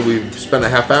about it. I mean, we've spent a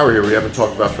half hour here. We haven't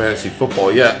talked about fantasy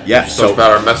football yet. Yeah. We've talked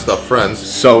about our messed up friends.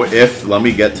 So let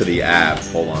me get to the app.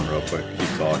 Hold on real quick. Keep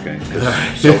talking.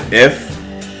 So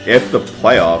if the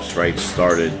playoffs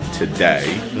started today,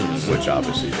 which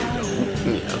obviously they don't.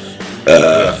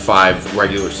 Yes. 5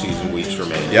 regular season weeks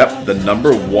remaining. Yep. The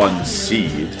number 1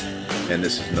 seed, and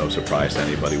this is no surprise to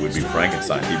anybody, would be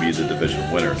Frankenstein. He'd be the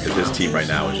division winner because his team right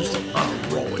now is just on a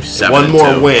roll. One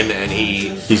more win, and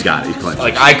he's got it. He's clinched.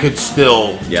 Like, I could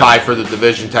still tie for the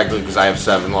division technically because I have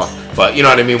 7 lost. But you know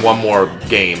what I mean? One more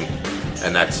game,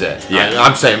 and that's it. Yeah.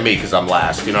 I'm saying me because I'm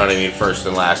last. You know what I mean? First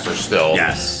and last are still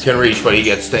can reach, but he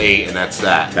gets to 8, and that's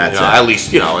that. That's it. At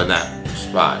least, in that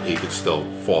spot, he could still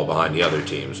fall behind the other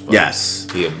teams. But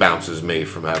he bounces me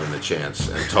from having the chance,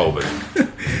 and Tobin.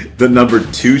 The number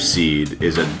 2 seed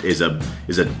is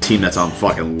a team that's on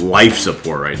fucking life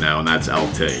support right now, and that's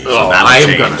LT. So I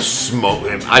am gonna smoke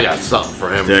him. I got something for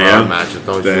him for our matchup.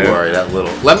 Don't you worry. That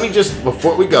little. Let me just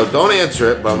before we go. Don't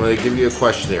answer it, but I'm gonna give you a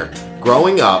question here.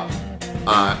 Growing up,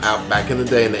 out back in the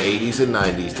day in the 80s and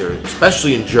 90s, there,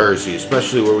 especially in Jersey,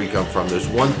 especially where we come from, there's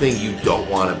one thing you don't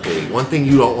want to be. One thing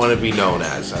you don't want to be known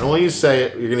as. I don't want you to say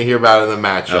it. You're going to hear about it in the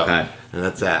matchup. Okay. And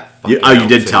that's that. You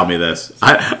did tell me this.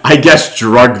 I guess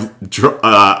druggie.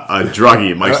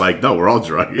 Mike's like, no, we're all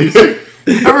druggies.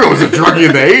 Everyone was a druggie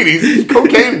in the 80s.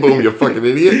 Cocaine boom, you fucking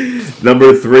idiot.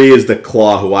 Number 3 is the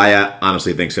Claw, who I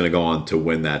honestly think is going to go on to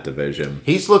win that division.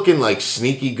 He's looking like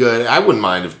sneaky good. I wouldn't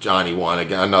mind if Johnny won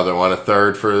another one, a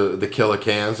third for the Killer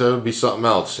Cans. That would be something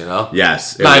else, you know?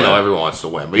 Yes. I know everyone wants to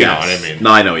win, but you know what I mean.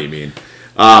 No, I know what you mean.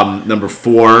 Number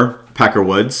 4, Pecker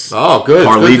Woods. Oh, good.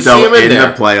 Carlito good to see him in the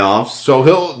there. playoffs. So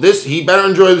he better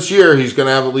enjoy this year. He's going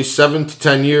to have at least 7 to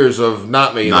 10 years of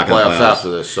not making the playoffs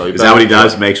after this. So is that what he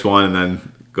does? Makes one and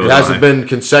then goes on. It hasn't been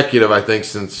consecutive, I think,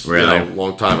 since really? A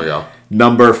long time ago.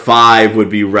 Number 5 would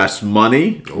be Rest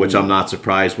Money, which I'm not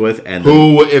surprised with. And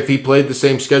who, if he played the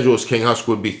same schedule as King Husk,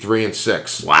 would be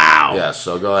 3-6. Wow. Yes,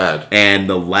 so go ahead. And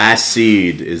the last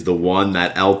seed is the one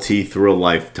that LT threw a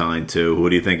lifeline to. Who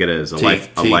do you think it is? A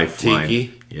lifeline.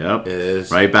 Tiki. Yep. It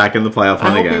is. Right back in the playoff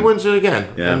hunt again. I hope he wins it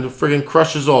again. Yeah. And friggin'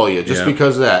 crushes all you just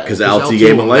because of that. Because LT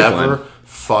gave him a lifeline. Never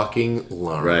fucking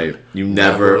learn. Right. You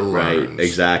never right.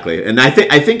 Exactly. And I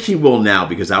think he will now,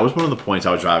 because that was one of the points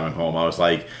I was driving home. I was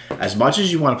like, as much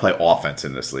as you want to play offense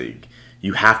in this league,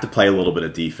 you have to play a little bit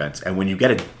of defense. And when you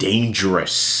get a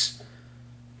dangerous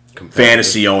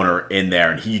fantasy owner in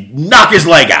there and he knock his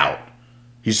leg out,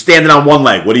 he's standing on one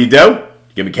leg. What do? You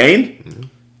give him Kane? Mm-hmm.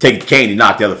 Take the Kane, he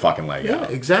knocked the other fucking leg out.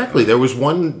 Exactly. There was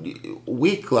one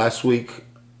week last year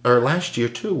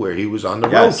too, where he was on the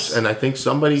ropes, and I think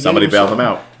somebody bailed him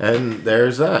out. And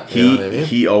there's that. You know what I mean?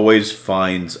 He always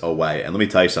finds a way. And let me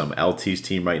tell you something. LT's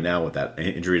team right now with that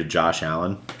injury to Josh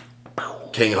Allen.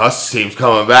 King Husk's team's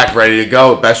coming back, ready to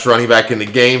go. Best running back in the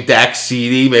game. Dak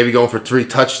CD, maybe going for 3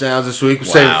 touchdowns this week. We'll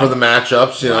save it for the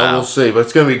matchups. We'll see. But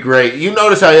it's going to be great. You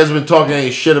notice how he hasn't been talking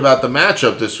any shit about the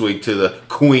matchup this week to the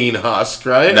Queen Husk,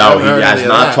 right? No, he has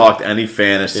not talked any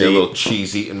fantasy. You little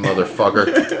cheese-eating motherfucker.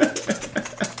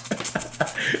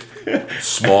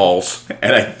 Smalls.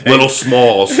 Little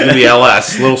Smalls. Maybe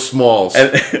LS. Little Smalls.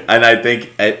 And I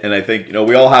think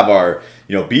we all have our...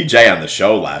 BJ on the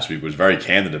show last week was very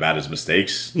candid about his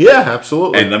mistakes. Yeah,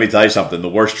 absolutely. And let me tell you something. The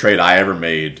worst trade I ever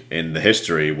made in the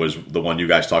history was the one you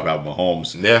guys talk about with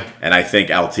Mahomes. Yeah. And I think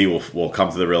LT will come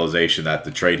to the realization that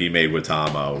the trade he made with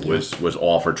Tomo was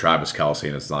all for Travis Kelce,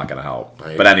 and it's not going to help.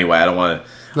 But anyway, I don't want to...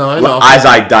 No, I know. As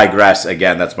I digress,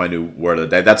 again, that's my new word of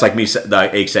the day. That's like me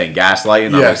saying gaslighting.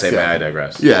 I'm going to say, I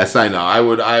digress. Yes, I know. I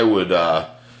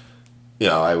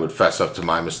would fess up to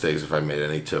my mistakes if I made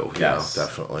any too. Yes.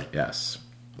 Definitely. Yes.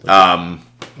 That's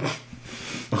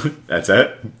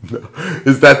it?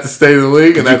 Is that the state of the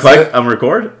league? Did you click on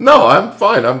record? No, I'm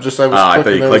fine. I thought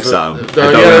you clicked something.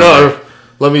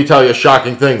 Let me tell you a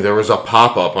shocking thing. There was a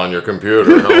pop-up on your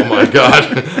computer. Oh, my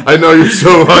God. I know you're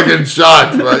so fucking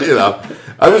shocked, but,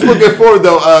 I was looking forward,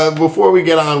 though. Before we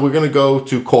get on, we're going to go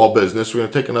to call business. We're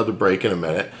going to take another break in a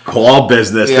minute. Call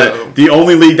business. Yeah. The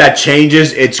only league that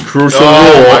changes its crucial rule.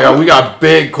 Oh, my God. We got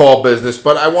big call business.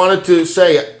 But I wanted to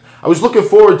say, I was looking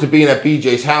forward to being at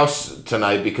BJ's house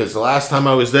tonight because the last time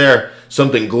I was there,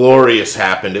 something glorious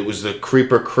happened. It was the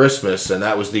Creeper Christmas, and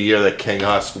that was the year that King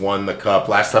Husk won the cup.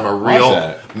 Last time a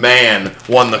real man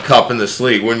won the cup in this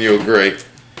league. Wouldn't you agree?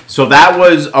 So that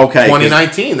was, okay.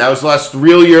 2019. That was the last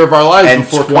real year of our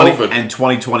lives before COVID. And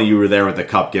 2020, you were there with the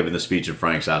cup giving the speech at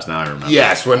Frank's house. Now I remember.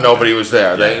 Yes, when nobody was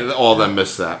there. All of them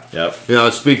missed that.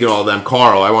 Yep. Speaking of all of them,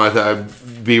 Carl, I wanted to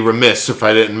be remiss if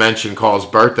I didn't mention Carl's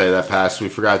birthday that passed. We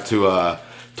forgot to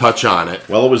touch on it.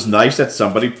 Well, it was nice that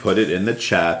somebody put it in the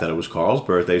chat that it was Carl's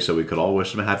birthday, so we could all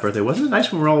wish him a happy birthday. Wasn't it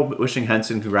nice when we were all wishing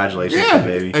Henson congratulations,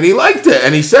 baby? And he liked it,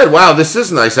 and he said, "Wow, this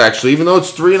is nice, actually, even though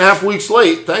it's 3.5 weeks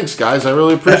late. Thanks, guys. I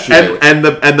really appreciate it." And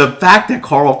the fact that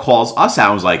Carl calls us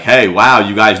out was like, "Hey, wow,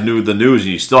 you guys knew the news,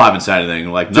 and you still haven't said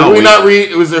anything." Like, no, did we not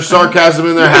read? Was there sarcasm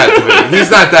in there? Had to be. He's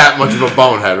not that much of a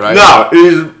bonehead, right? No,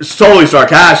 he's totally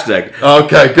sarcastic.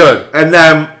 Okay, good. And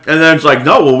then it's like,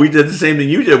 no, well, we did the same thing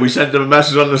you did. We sent them a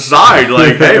message on the side,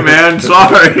 like, hey, man,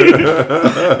 sorry.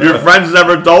 Your friends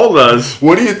never told us.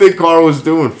 What do you think Carl was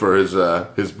doing for his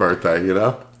birthday,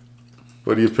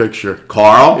 What do you picture?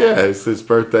 Carl? Yeah, it's his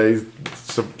birthday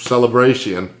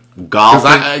celebration.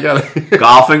 Golfing,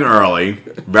 golfing early,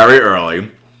 very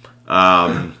early,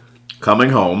 coming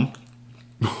home.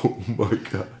 Oh, my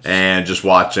God. And just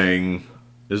watching...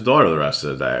 his daughter the rest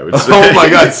of the day. I would say. Oh my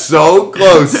God, so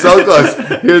close, so close.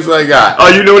 Here's what I got. Oh,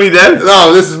 you knew what he did?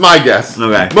 No, this is my guess.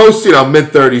 Okay. Most,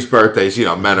 mid-30s birthdays,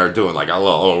 men are doing like a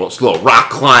little rock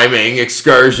climbing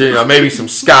excursion, maybe some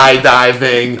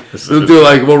skydiving.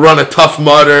 We'll run a Tough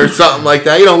Mudder, something like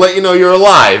that. Let you know you're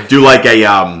alive. Do like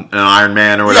an Iron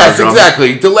Man or whatever. Yes,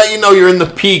 exactly. To let you know you're in the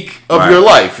peak of your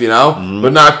life, Mm-hmm.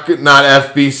 But not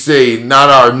FBC, not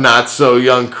our not so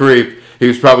young creep. He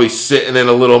was probably sitting in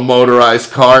a little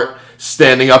motorized cart,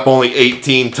 standing up only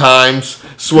 18 times,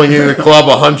 swinging the club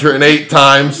 108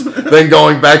 times, then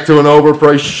going back to an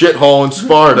overpriced shithole in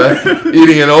Sparta,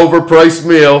 eating an overpriced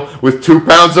meal with 2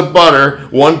 pounds of butter,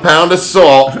 1 pound of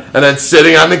salt, and then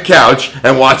sitting on the couch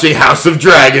and watching House of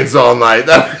Dragons all night.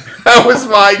 That was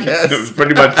my guess. It was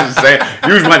pretty much the same.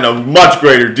 You went into much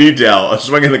greater detail of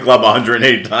swinging the club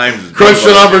 108 times. Crunch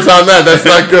the numbers on that. That's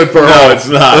not good for No, it's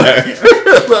not.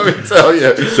 Let me tell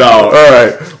you. So, all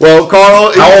right. Well,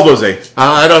 Carl. How old was he?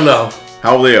 I don't know.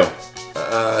 How old are you?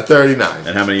 39.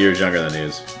 And how many years younger than he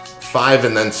is? 5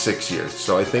 and then 6 years.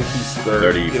 So I think he's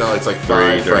 30. It's like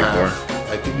 5 34.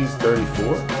 I think he's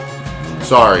 34.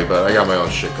 Sorry, but I got my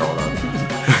own shit going on.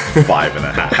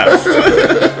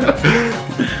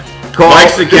 5.5. Carl.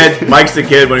 Mike's the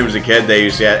kid. When he was a kid, they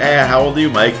used to say, "Hey, how old are you,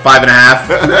 Mike?"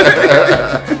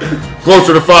 5.5.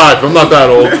 Closer to 5. I'm not that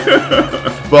old.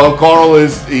 Well, Carl it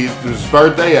was his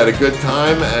birthday. He had a good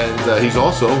time, and he's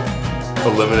also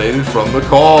eliminated from the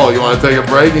call. You want to take a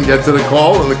break and get to the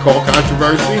call and the call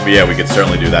controversy? But yeah, we could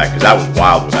certainly do that because that was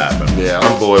wild what happened. Yeah,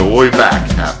 oh boy, we'll be back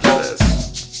after this.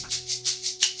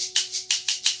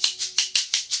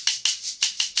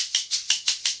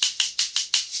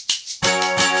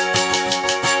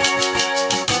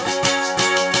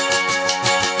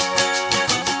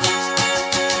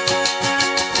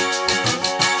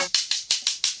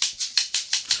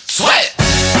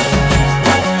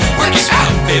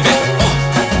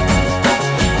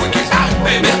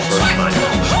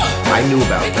 I knew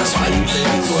about them.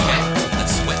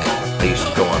 I used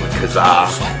to go on the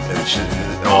Kazaa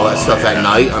and all that stuff at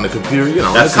night on the computer.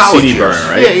 That's the CD burner,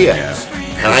 right? Yeah.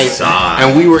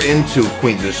 And we were into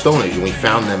Queens of the Stone Age, and we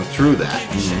found them through that.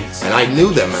 Mm-hmm. And I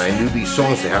knew them, and I knew these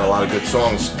songs. They had a lot of good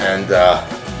songs. And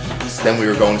then we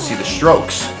were going to see the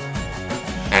Strokes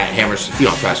at Hammerstein.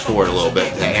 Fast forward a little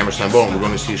bit at Hammerstein Ballroom. We're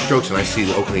going to see the Strokes, and I see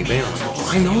the opening band. I'm like, oh,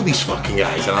 I know these fucking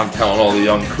guys. And I'm telling all the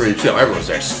young creeps. Everyone's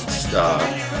there.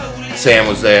 Sam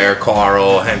was there,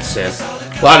 Carl, Henson,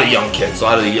 a lot of young kids, a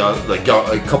lot of the young,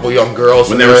 a couple young girls.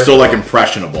 When they were still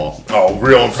impressionable. Oh,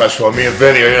 real impressionable. Me and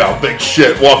Vinny, big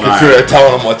shit, walking through there,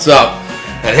 telling them what's up.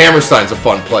 And Hammerstein's a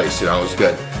fun place, it was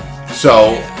good.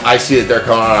 So I see that they're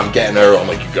coming on. I'm getting there. I'm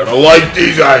like, you're gonna like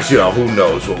these guys. Who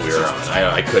knows what we were on?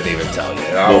 I couldn't even tell you.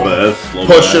 A little bit.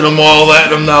 Pushing them all,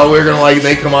 letting them know we were gonna like.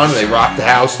 They come on and they rock the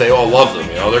house. They all love them.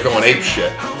 They're going ape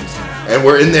shit. And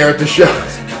we're in there at the show.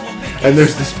 And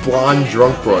there's this blonde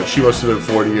drunk broad. She must have been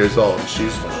 40 years old.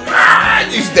 She's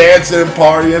dancing and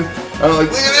partying. And I'm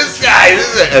like, look at this guy.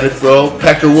 And it's little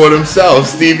Peckerwood himself,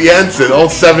 Stevie Henson,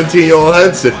 old 17-year-old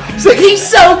Henson. He's like, he's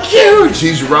so cute.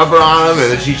 She's rubbing on him,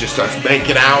 and then she just starts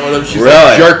making out with him. She's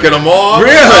like jerking him off.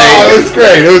 Really? Oh, it was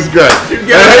great. It was good. And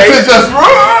Henson just,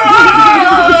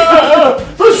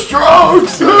 the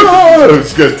Strokes. It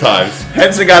was good times.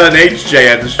 Henson got an HJ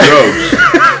at the Strokes.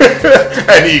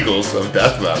 And Eagles of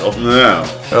death metal. No.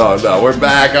 Oh no, we're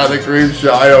back on the Creep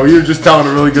Show. I know you were just telling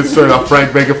a really good story about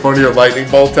Frank making fun of your lightning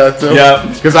bolt tattoo. Yeah.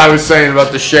 Because I was saying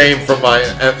about the shame from my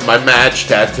match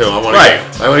tattoo. I want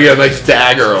to get a nice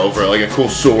dagger over it, like a cool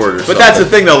sword or something. But that's the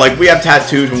thing though, we have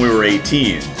tattoos when we were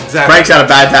 18. Exactly. Frank's had a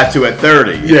bad tattoo at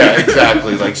 30. Yeah,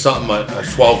 exactly. Like something a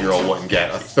 12-year-old wouldn't get.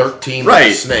 A 13 with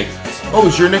a snake. Oh,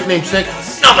 is your nickname Snake?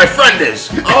 No, my friend is.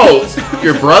 Oh,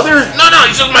 your brother? No,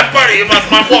 he's just my buddy. My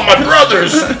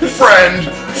brother's friend.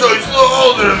 So he's a little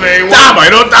older than me. Dama.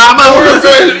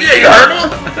 Yeah, you heard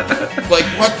him? Like,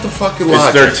 what the fucking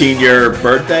logic? His 13-year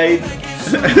birthday?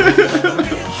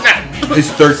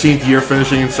 His 13th year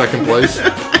finishing in second place?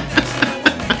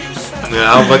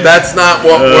 No, but that's not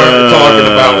what we're talking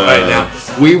about right now.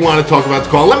 We want to talk about the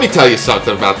call. Let me tell you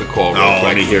something about the call real quick.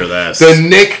 Let me hear this. The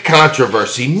Nick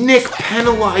controversy. Nick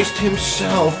penalized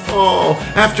himself.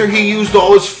 After he used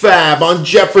all his fab on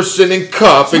Jefferson and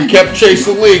Cup and kept Chase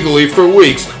illegally for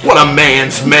weeks. What a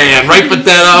man's man, right,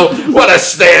 Pateno? What a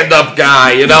stand-up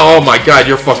guy. Oh my God,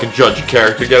 you're fucking judge of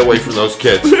character. Get away from those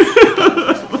kids.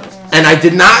 And I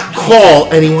did not call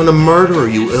anyone a murderer,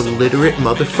 you illiterate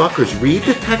motherfuckers. Read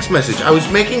the text message. I was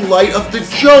making light of the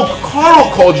joke. Carl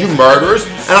called you murderers,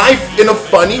 and I, in a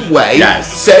funny way,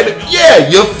 said, yeah,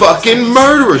 you fucking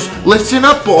murderers. Listen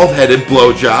up, bald-headed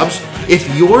blowjobs. If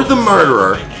you're the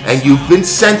murderer and you've been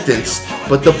sentenced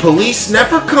but the police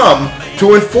never come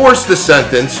to enforce the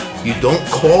sentence, you don't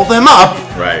call them up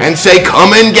and say,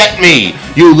 come and get me.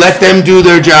 You let them do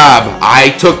their job.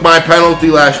 I took my penalty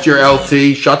last year,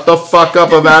 LT. Shut the fuck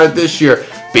up about it this year.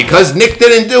 Because Nick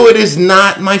didn't do it is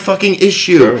not my fucking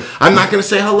issue. True. I'm not going to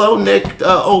say, hello, Nick.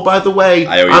 Oh, by the way,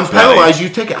 I'm penalized. You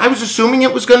take it. I was assuming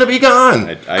it was going to be gone.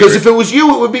 Because if it was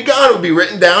you, it would be gone. It would be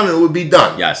written down and it would be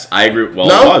done. Yes, I agree. Well,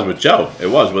 no? It was with Joe. It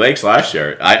was with Aches last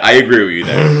year. I agree with you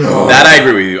there. No. That I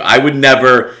agree with you. I would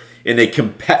never, in a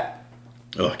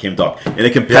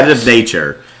competitive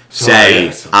nature, say,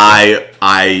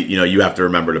 you have to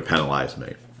remember to penalize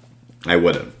me. I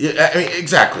wouldn't. Yeah, I mean,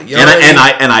 exactly. You know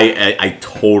I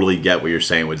totally get what you're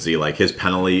saying with Z. Like, his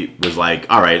penalty was like,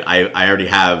 all right, I already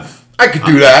have. I could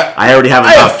do that. I already have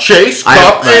enough. I have Chase,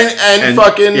 Cup, and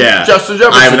fucking Justin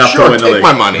Jefferson. I have enough sure, to win the take league.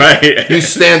 My money. Right. You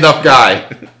stand-up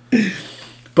guy.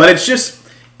 But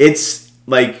it's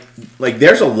like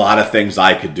there's a lot of things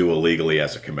I could do illegally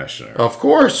as a commissioner. Of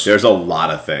course. There's a lot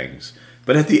of things.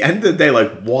 But at the end of the day,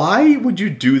 like, why would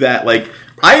you do that? Like,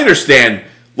 I understand.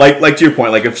 Like to your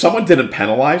point, like if someone didn't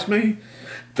penalize me,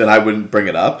 then I wouldn't bring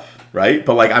it up, right?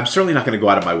 But like I'm certainly not going to go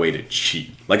out of my way to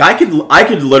cheat. Like I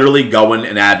could literally go in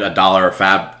and add $1 of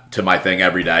fab to my thing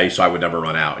every day, so I would never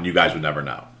run out, and you guys would never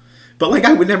know. But like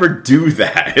I would never do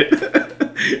that.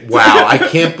 Wow, I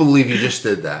can't believe you just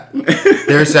did that.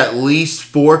 There's at least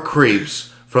 4 creeps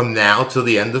from now till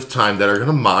the end of time that are going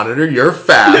to monitor your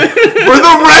fab for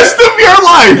the rest of your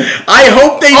life. I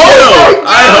hope they do.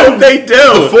 I hope they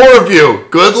do. The 4 of you.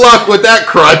 Good luck with that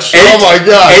crutch. Oh my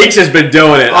God. H has been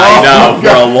doing it. I know for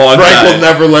a long time. Frank will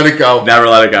never let it go. Never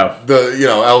let it go.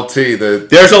 LT.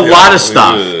 There's a lot of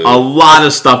stuff. A lot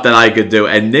of stuff that I could do.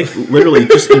 And Nick literally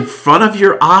just in front of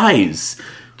your eyes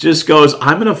just goes,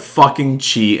 I'm gonna fucking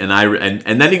cheat, and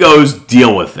then he goes,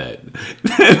 deal with it.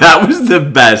 That was the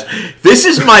best. This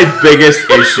is my biggest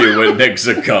issue with Nick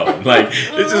Zaccone. Like,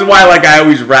 this is why, like, I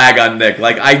always rag on Nick.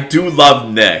 Like, I do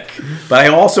love Nick, but I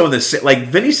also like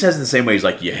Vinny says in the same way. He's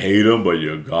like, you hate him, but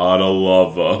you gotta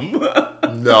love him.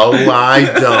 No, I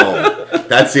don't.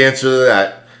 That's the answer to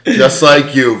that. Just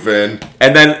like you, Vin.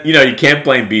 And then, you can't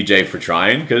blame BJ for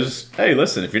trying because, hey,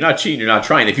 listen, if you're not cheating, you're not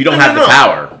trying. If you don't have the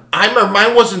power. I remember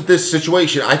mine wasn't this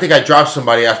situation. I think I dropped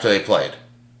somebody after they played.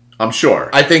 I'm sure.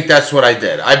 I think that's what I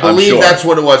did. I believe that's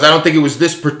what it was. I don't think it was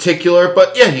this particular,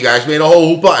 but yeah, you guys made a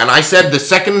whole hoopla. And I said the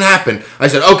second it happened, I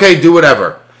said, okay, do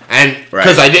whatever. And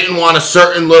because I didn't want a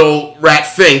certain little rat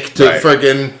fink to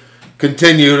friggin'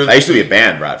 continue to... I used to be a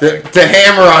band, Rat Fink. To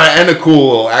hammer on it, and a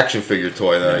cool little action figure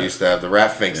toy that I used to have, the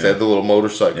Rat Finks. They had the little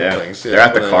motorcycle things. They're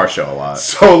at the car show a lot.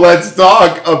 So let's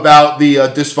talk about the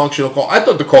dysfunctional call. I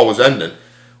thought the call was ending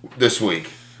this week.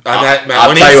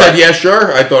 When he said, yeah,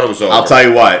 sure, I thought it was over. I'll tell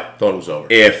you what. Thought it was over.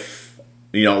 If,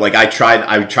 I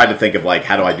tried to think of, like,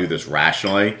 how do I do this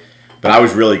rationally? But I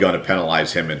was really going to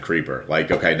penalize him and Creeper.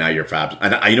 Like, okay, now you're Fab.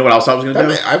 And you know what else I was going to do?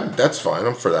 That's fine.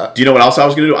 I'm for that. Do you know what else I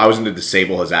was going to do? I was going to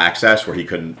disable his access where he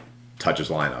couldn't touch his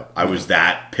lineup. I was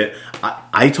that pit.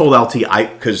 I told LT,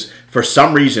 because for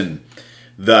some reason,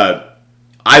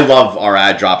 I love our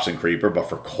ad drops and Creeper, but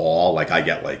for call, like, I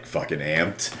get, like, fucking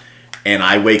amped. And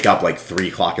I wake up like 3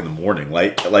 o'clock in the morning.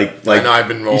 Like I know I've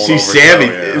been rolling. You see Sammy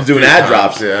doing ad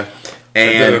drops. Yeah.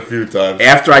 And I did a few times.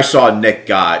 After I saw Nick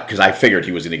because I figured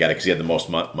he was going to get it because he had the most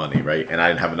money, right? And I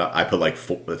didn't have enough. I put like,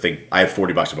 I had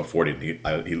 $40 above 40,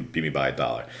 and he beat me by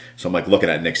 $1. So I'm like looking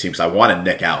at Nick's team because I wanted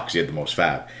Nick out because he had the most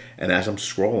fab. And as I'm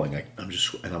scrolling,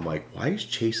 I'm like, why is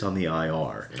Chase on the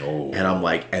IR? Oh. And I'm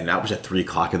like, and that was at 3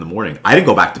 o'clock in the morning. I didn't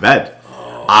go back to bed.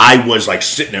 I was like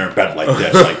sitting there in bed like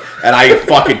this, and I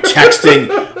fucking texting.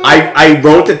 I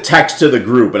wrote the text to the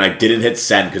group, and I didn't hit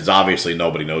send because obviously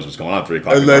nobody knows what's going on at 3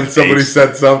 o'clock. And then somebody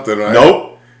said something, right?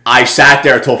 Nope. I sat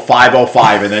there until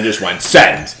 5:05, and then just went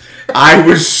send. I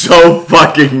was so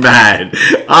fucking mad.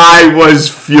 I was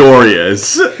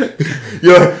furious.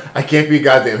 I can't be a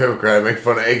goddamn hypocrite. I make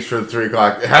fun of eggs for 3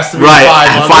 o'clock. It has to be 5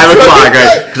 at 5 o'clock,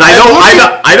 right?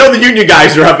 Because I know the union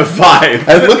guys are up at 5.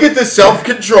 And look at the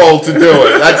self-control to do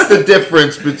it. That's the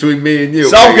difference between me and you.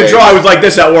 Self-control. I was like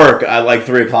this at work at like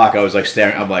 3 o'clock. I was like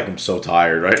staring. I'm like, I'm so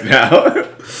tired right now.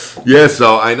 Yeah,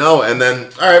 so I know. And then,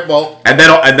 all right, well, and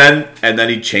then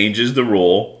he changes the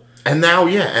rule. And now,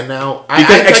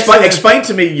 explain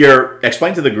to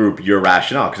the group your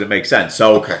rationale because it makes sense.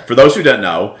 So, for those who don't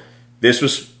know, this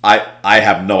was I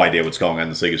have no idea what's going on in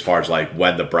this league as far as like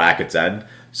when the brackets end.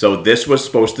 So this was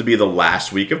supposed to be the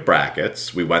last week of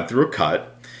brackets. We went through a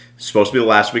cut. It's supposed to be the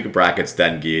last week of brackets,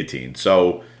 then guillotine.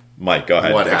 So, Mike, go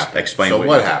ahead. Explain. So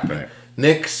what happened? Right.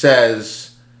 Nick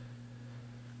says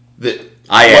that.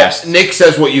 Nick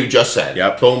says what you just said.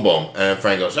 Yep. Boom, boom. And then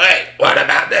Frank goes, hey, what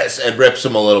about this? And rips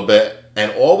him a little bit.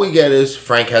 and all we get is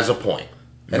Frank has a point.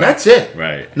 And that's it.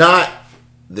 Right. Not,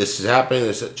 this is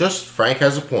happening, just Frank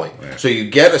has a point. Right. So you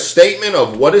get a statement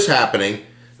of what is happening,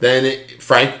 then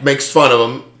Frank makes fun of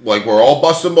him, like we're all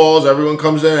busting balls, everyone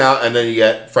comes in and out, and then you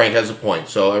get Frank has a point.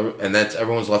 So, and that's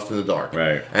everyone's left in the dark.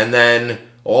 Right. And then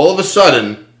all of a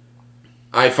sudden,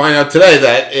 I find out today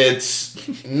that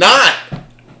it's not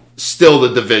still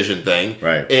the division thing.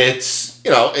 Right. It's,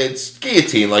 it's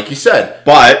guillotine, like you said.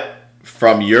 But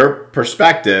from your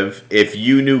perspective, if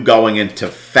you knew going into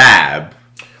Fab...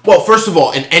 Well, first of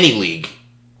all, in any league,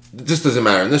 this doesn't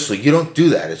matter in this league. You don't do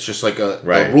that. It's just like the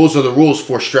rules are the rules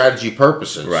for strategy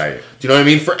purposes. Right. Do you know what I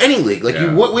mean? For any league, like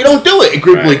we don't do it in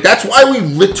group league. That's why we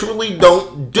literally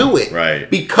don't do it. Right.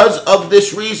 Because of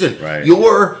this reason. Right.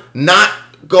 You're not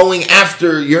going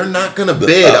after. You're not going to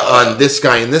bid on this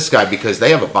guy and this guy because they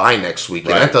have a bye next week,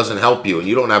 and that doesn't help you, and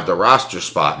you don't have the roster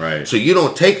spot. Right. So you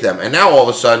don't take them, and now all of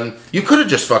a sudden you could have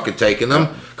just fucking taken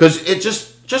them because it just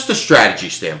a strategy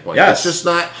standpoint. Yes. It's just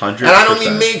not 100%. And I don't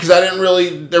mean me because I didn't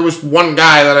really. There was one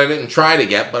guy that I didn't try to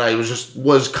get, but I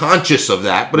was conscious of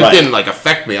that. But it didn't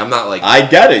affect me. I'm not I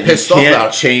get it. Pissed You can't off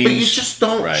about change. it. But you just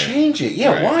don't change it.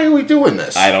 Yeah. Why are we doing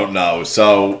this? I don't know.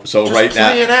 So just right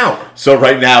now, play it out. So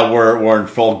right now we're in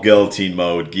full guillotine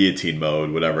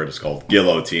mode, whatever it is called,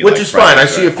 guillotine. Which is fine. I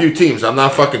see a few teams. I'm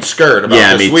not fucking scared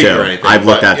about this week or anything. I've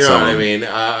looked at you know some. what I mean?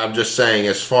 I'm just saying,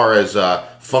 as far as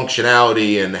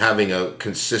functionality and having a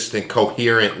consistent,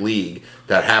 coherent league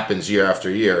that happens year after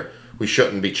year, we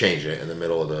shouldn't be changing it in the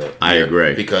middle of the year. I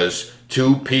agree. Because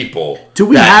two people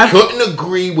couldn't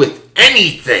agree with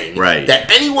anything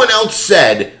that anyone else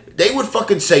said, they would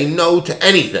fucking say no to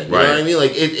anything. You know what I mean?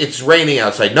 Like, it's raining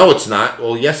outside. No, it's not.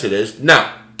 Well, yes, it is.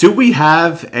 No. Do we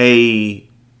have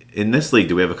in this league,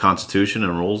 do we have a constitution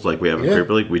and rules like we have in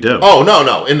Creeper League? We do. Oh,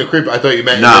 no. In the Creeper, I thought you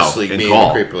meant in this league being in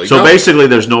the Creeper League. So basically,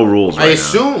 there's no rules right now. I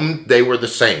assumed they were the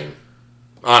same.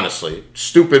 Honestly.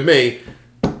 Stupid me.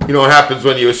 You know what happens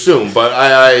when you assume. But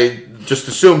I just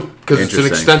assumed because it's an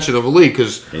extension of a league.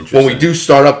 Because when we do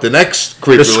start up the next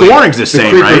Creeper League. The scoring's the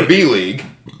same, Creeper right? B League.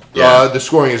 Yeah. The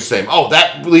scoring is the same. Oh,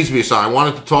 that leads me to something. I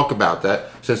wanted to talk about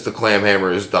that since the Clam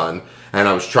Hammer is done. And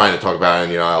I was trying to talk about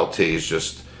it. And, LT is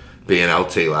just being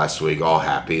LT last week, all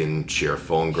happy and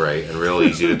cheerful and great and real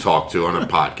easy to talk to on a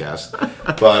podcast.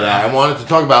 But I wanted to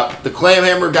talk about the Clam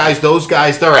Hammer guys. Those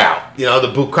guys, they're out.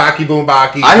 The Bukkake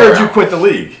Boombaki. I heard you quit the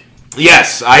league.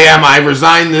 Yes, I am. I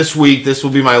resigned this week. This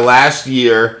will be my last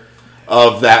year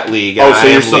of that league. Oh, so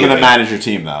you're still going to manage your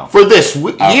team, though? For this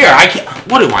year. I can't.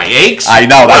 What am I, aches? I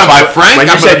know. That's why, Frank, when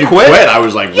you said you quit, I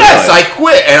was like, yes, I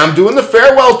quit, and I'm doing the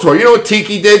farewell tour. You know what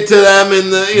Tiki did to them in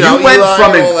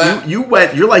the, you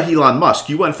went. You're like Elon Musk.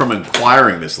 You went from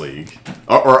acquiring this league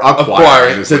or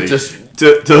acquiring this league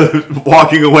to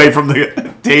walking away from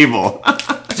the table.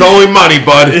 It's only money,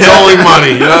 bud. It's only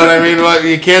money. You know what I mean? Well,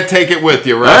 you can't take it with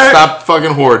you, right? Stop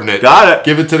fucking hoarding it. Got it.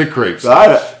 Give it to the creeps.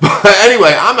 Got it. But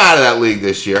anyway, I'm out of that league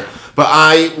this year. But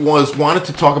I wanted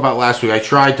to talk about last week. I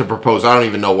tried to propose. I don't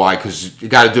even know why, because you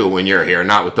got to do it when you're here,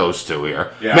 not with those two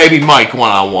here. Yeah. Maybe Mike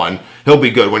one-on-one. He'll be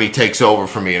good when he takes over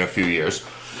for me in a few years.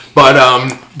 But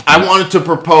I wanted to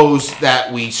propose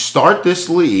that we start this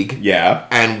league. Yeah.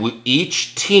 And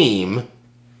each team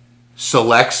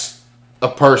selects a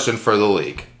person for the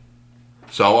league.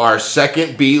 So our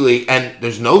second B league, and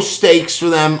there's no stakes for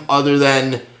them other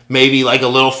than maybe like a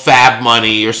little fab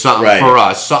money or something for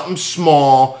us. Something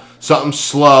small, something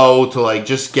slow to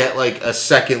just get a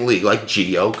second league. Like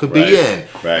Gio could be in.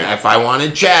 Right. If I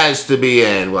wanted Chaz to be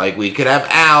in, we could have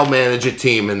Al manage a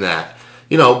team in that.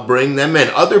 Bring them in.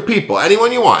 Other people,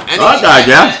 anyone you want. And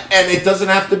it doesn't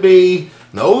have to be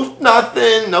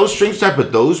no strings attached,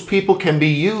 but those people can be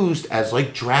used as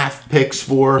draft picks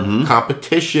for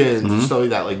competitions and stuff like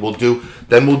that.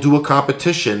 We'll do a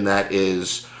competition that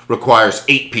requires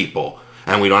 8 people.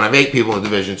 And we don't have 8 people in the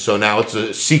division, so now it's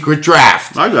a secret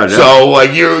draft. I got it. So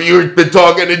you've been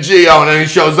talking to Gio, and then he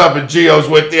shows up, and Gio's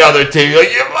with the other team. You're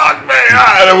like, you locked me,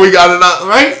 and then we got another,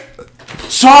 right?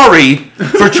 Sorry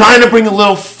for trying to bring a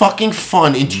little fucking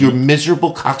fun into your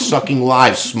miserable cocksucking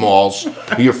lives, Smalls.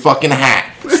 Your fucking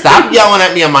hat. Stop yelling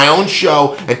at me on my own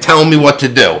show and telling me what to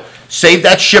do. Save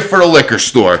that shit for the liquor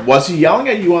store. Was he yelling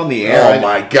at you on the air? Oh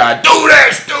my God. Do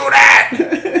this, do that.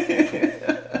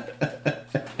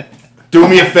 Do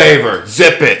me a favor.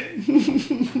 Zip it.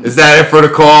 Is that it for the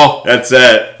call? That's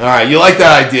it. All right. You like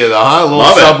that idea, though, huh? A little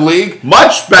sub-league?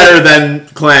 Much better than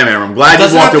Clam Hammer. I'm glad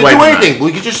you walked away from that. Doesn't have to do anything.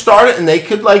 We could just start it, and they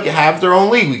could, have their own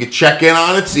league. We could check in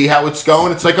on it, see how it's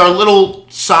going. It's like our little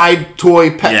side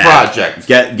toy pet project.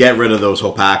 Get rid of those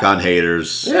Hopakon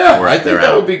haters. Yeah, I think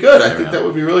that would be good. I think that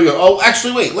would be really good. Oh,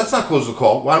 actually, wait. Let's not close the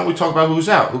call. Why don't we talk about who's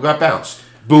out? Who got bounced?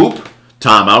 Boop.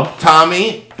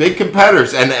 Tommy, big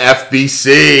competitors, and the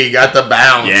FBC got the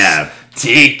bounce. Yeah.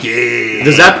 Tiki.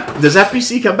 Does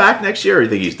FBC come back next year, or do you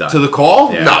think he's done? To the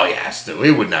call? Yeah. No, he has to.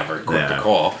 He would never quit the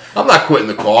call. I'm not quitting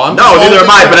the call. No, neither am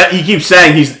I, but he keeps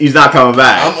saying he's not coming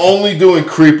back. I'm only doing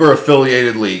Creeper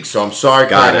affiliated leagues, so I'm sorry.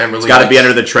 Got it. It's got to be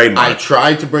under the trademark. I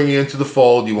tried to bring you into the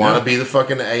fold. You want to be the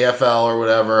fucking AFL or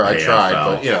whatever. I tried,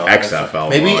 but XFL.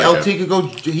 Maybe LT could go.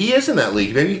 He is in that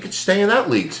league. Maybe he could stay in that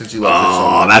league since he loves it so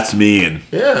much. Oh, that's mean.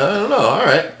 Yeah, I don't know. All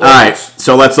right. All right.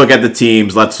 So let's look at the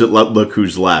teams. Let's look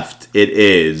who's left. It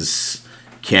is,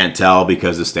 can't tell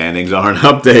because the standings aren't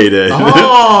updated.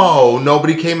 Oh,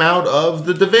 nobody came out of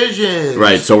the division.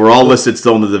 Right, so we're all listed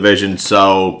still in the division.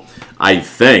 So I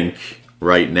think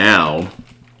right now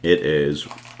it is,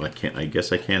 I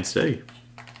guess I can't say.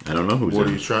 I don't know who's What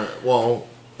in. are you trying? Well,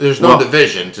 there's no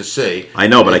division to see. I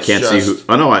know, but I can't see who.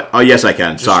 Oh no! Yes, I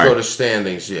can. Just Sorry. go to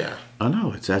standings. Yeah. Oh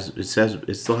no! It still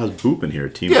has Boop in here.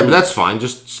 Team. Yeah, Boop. but that's fine.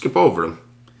 Just skip over them.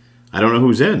 I don't know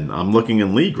who's in. I'm looking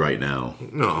in league right now.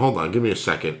 No, hold on. Give me a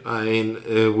second. I mean,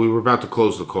 we were about to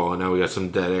close the call, and now we got some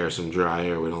dead air, some dry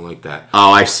air. We don't like that.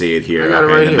 Oh, I see it here. I got it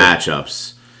Okay, right the here.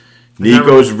 matchups.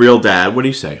 Nico's real dad. What do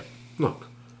you say? Look.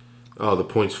 Oh, the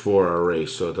points for our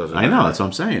race, so it doesn't I know. matter. That's what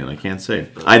I'm saying. I can't say.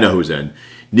 I know who's in.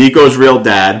 Nico's real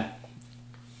dad.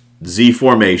 Z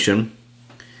Formation.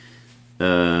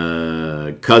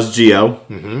 Cuz Geo.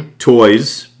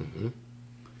 Toys.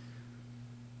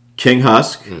 King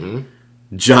Husk.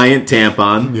 Giant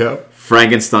Tampon. Yep.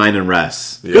 Frankenstein and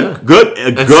Ress. Yeah. Good.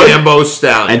 And Good. Sambo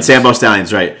Stallions. And Sambo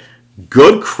Stallions, right.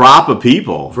 Good crop of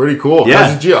people. Pretty cool.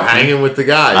 Yeah. Cousin Gio hanging with the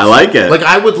guys. I like it. Like,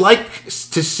 I would like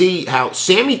to see how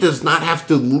Sammy does not have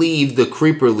to leave the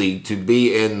Creeper League to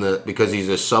be in the, because he's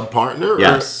a sub partner.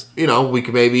 Yes. Or, we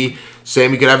could maybe,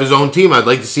 Sammy could have his own team. I'd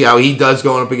like to see how he does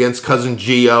going up against Cousin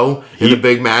Gio in a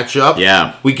big matchup.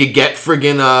 Yeah. We could get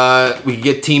we could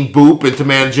get Team Boop into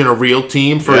managing a real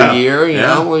team for a year, you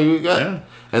know? We got,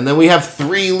 And then we have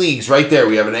 3 leagues right there.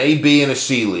 We have an A, B, and a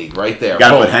C league right there.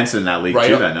 Got to put Henson in that league right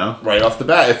too, off, then, no? Right off the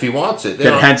bat, if he wants it.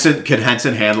 Could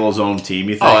Henson handle his own team,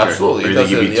 you think? Oh, absolutely. Or you think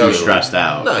he'd be too stressed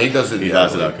out? No, he does it. He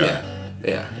does it, okay.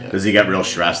 Yeah. Does he get real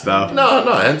stressed, though? No,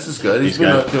 Henson's good. He's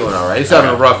been good. doing all right. He's having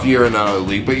a rough year in that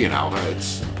league, but,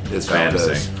 it's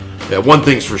fantasy. Yeah, one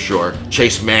thing's for sure.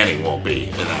 Chase Manning won't be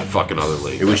in that fucking other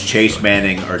league. It was Chase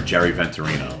Manning or Jerry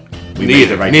Venturino.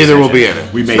 Neither will be in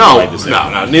it. We made the right decision.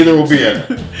 No, neither will be in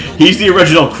it. He's the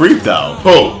original creep, though.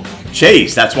 Who?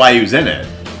 Chase. That's why he was in it.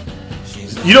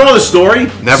 You don't know the story?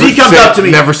 Never Z comes up to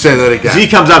me. Never say that again. Z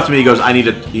comes up to me. He goes, "I need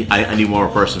one more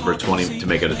person for 20 to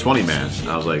make it a 20-man."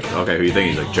 I was like, "Okay, who do you think?"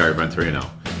 He's like, "Jerry Venturino."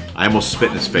 I almost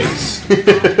spit in his face.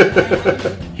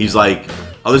 He's like,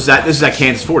 "Oh, this is at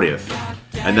Kansas 40th,"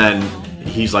 and then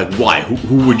he's like, "Why?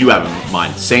 Who would you have in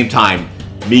mind?" Same time,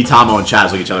 me, Tomo, and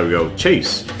Chaz look at each other. We go,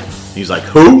 "Chase." He's like,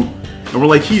 "Who?" And we're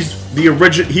like, "He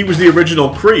was the original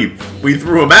creep. We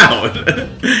threw him out."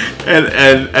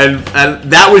 and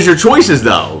that was your choices,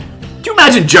 though. Do you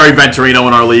imagine Jerry Venturino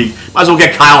in our league? Might as well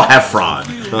get Kyle Heffron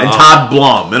and Todd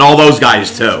Blum and all those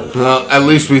guys too. Well, at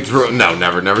least we threw. No,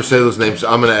 never say those names.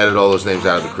 I'm going to edit all those names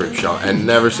out of the Creep Show and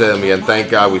never say them again. Thank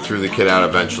God we threw the kid out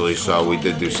eventually, so we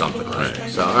did do something right.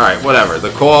 So, all right, whatever.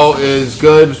 The call is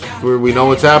good. We know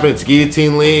what's happening. It's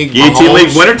Guillotine League. Guillotine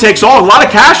League, winner takes all. A lot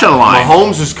of cash on the line.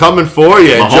 Mahomes is coming for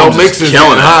you. And Joe Mahomes Mixon's is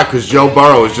killing getting it. hot because Joe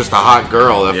Burrow is just a hot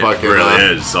girl. That fucking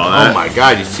really is. Saw that. Oh my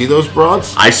God, you see those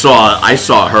broads? I saw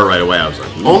her right away. I was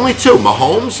like, only 2,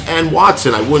 Mahomes and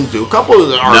Watson. I wouldn't do. A couple of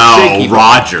them are shaky.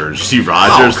 Rodgers. See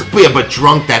Rodgers? Oh, yeah, but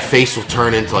drunk, that face will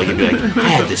turn into like, you'd be like, I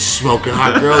had this smoking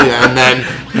hot girl, and then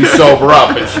you sober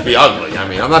up and she'd be ugly. I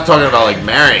mean, I'm not talking about like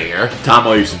marrying her.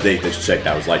 Tomo used to date this chick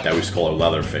that was like that. We used to call her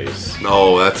Leatherface.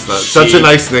 No, that's such a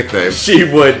nice nickname. She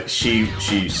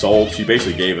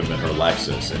basically gave him in her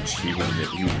Lexus, and he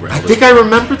would I think I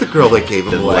remember the girl that gave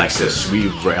him the the Lexus. We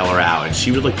would rail her out, and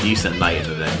she would look decent at night, and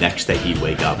then the next day he'd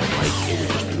wake up and like it would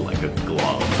just be like a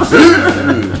glove.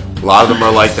 A lot of them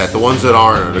are like that. The ones that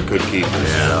aren't are the good keepers.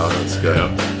 Yeah, that's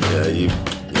good.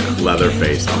 Yeah,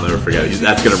 Leatherface. I'll never forget it.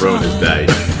 That's gonna ruin his day.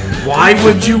 Why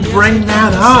would you bring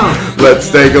that up? Let's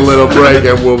take a little break,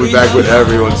 and we'll be back with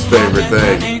everyone's favorite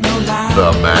thing,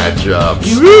 the matchups.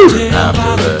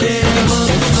 After this.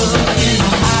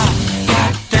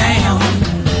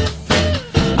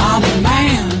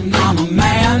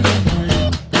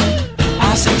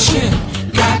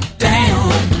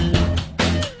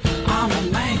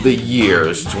 The year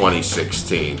is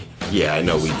 2016. Yeah, I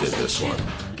know we did this one.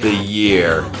 The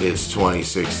year is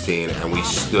 2016, and we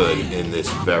stood in this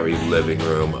very living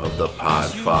room of the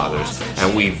Podfathers,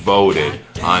 and we voted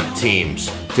on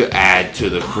teams to add to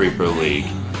the Creeper League.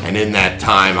 And in that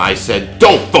time, I said,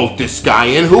 don't vote this guy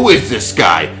in. Who is this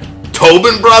guy?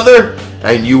 Tobin brother?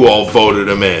 And you all voted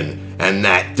him in. And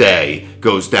that day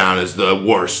goes down as the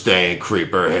worst day in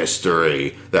Creeper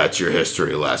history. That's your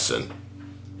history lesson.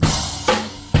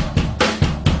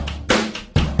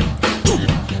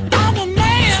 I'm a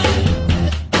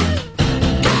man.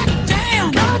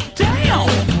 Goddamn. Goddamn.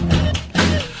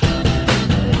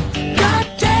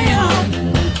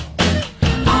 Goddamn.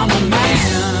 I'm a man.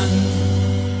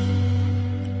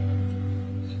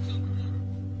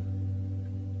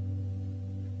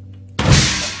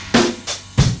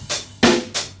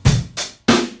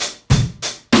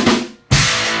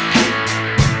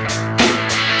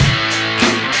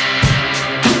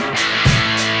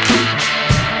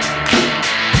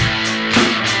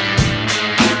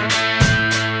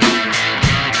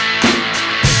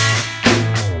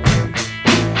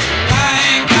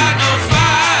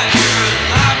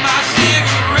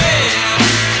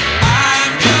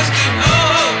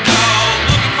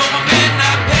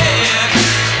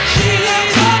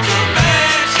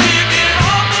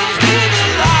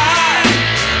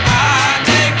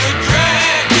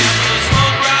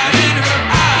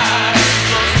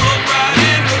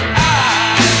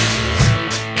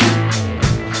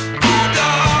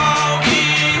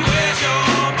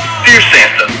 Dear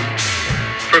Santa,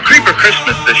 for Creeper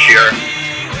Christmas this year,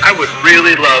 I would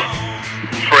really love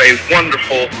for a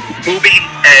wonderful booby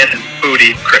and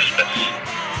booty Christmas.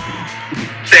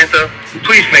 Santa,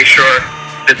 please make sure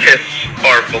the tits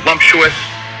are voluptuous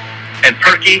and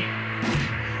perky,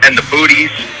 and the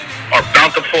booties are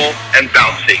bountiful and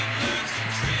bouncy.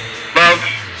 Love,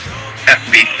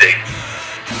 FBC.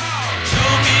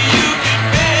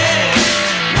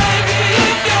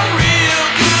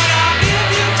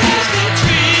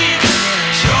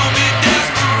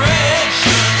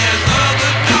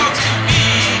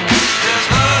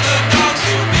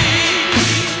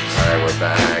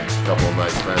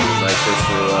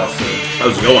 That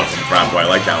was a good one from Crap Boy. I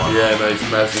like that one. Yeah, nice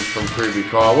message from Creepy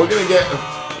Carl. We'll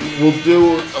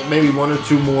do maybe one or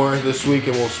two more this week,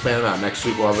 and we'll span them out. Next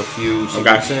week we'll have a few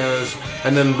Secret Santas,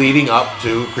 and then leading up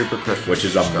to Creeper Christmas, Which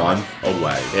is a month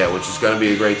away. Yeah, which is going to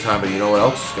be a great time. But you know what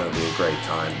else is going to be a great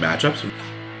time? Matchups?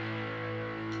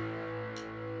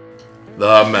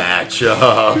 The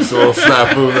matchups. Little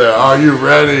snafu there. Are you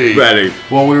ready? Ready.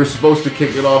 Well, we were supposed to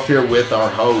kick it off here with our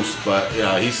host, but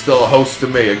he's still a host to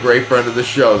me, a great friend of the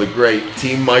show, the great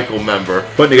Team Michael member.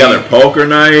 Putting together poker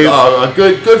night. A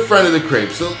good friend of the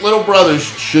Creeps. So little brothers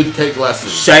should take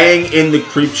lessons. Saying in the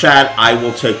Creep chat, I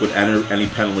will take with any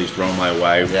penalties thrown my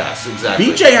way. Yes, exactly.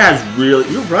 BJ has really,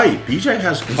 you're right, BJ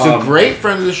has He's a great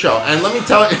friend of the show. And let me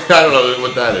tell you, I don't know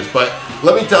what that is, but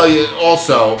let me tell you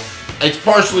also, it's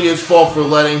partially his fault for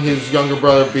letting his younger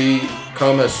brother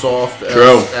become as soft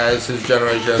as his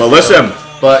generation. But listen.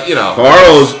 But,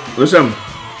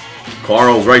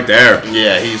 Carl's right there.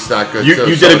 Yeah, he's not good. You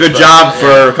did a good job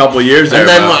for a couple of years there. And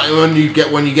then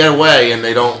when you get away and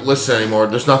they don't listen anymore,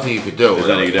 there's nothing you could do. There's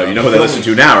nothing you can do. You know who they listen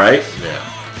to now, right? Yeah.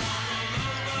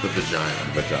 The vagina.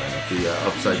 The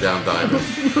upside down diamond.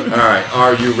 All right,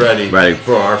 are you ready? Ready.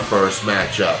 For our first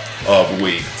matchup of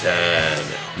Week 10.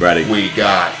 Ready. We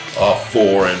got a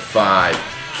 4-5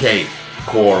 Cape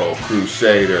Coral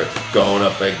Crusader going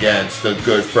up against the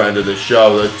good friend of the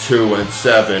show, the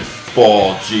 2-7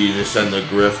 Ball Jesus and the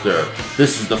Grifter.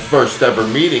 This is the first ever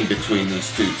meeting between these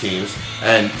two teams.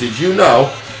 And did you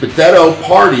know, Bedetto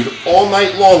partied all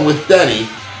night long with Denny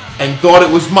and thought it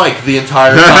was Mike the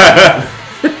entire time.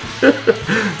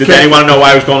 Did anyone know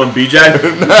why I was calling him BJ?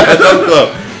 No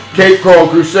clue. Cape Coral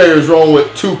Crusaders rolling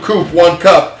with 2 Coop, 1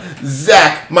 Cup,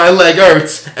 Zach, my leg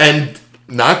hurts, and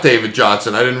not David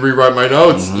Johnson. I didn't rewrite my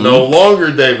notes. Mm-hmm. No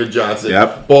longer David Johnson.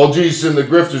 Yep. Ball Jesus and the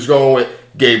Grifters going with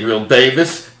Gabriel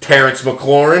Davis, Terrence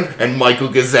McLaurin, and Michael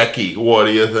Gazecki. What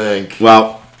do you think?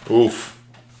 Well, oof.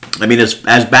 I mean, as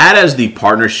bad as the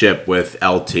partnership with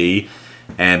LT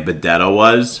and Bedetto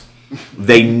was,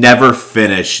 they never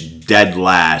finished dead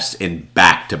last in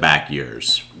back-to-back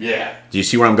years. Yeah. Do you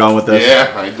see where I'm going with this?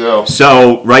 Yeah, I do.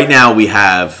 So, right now we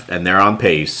have, and they're on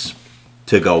pace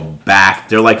to go back.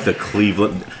 They're like the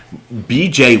Cleveland...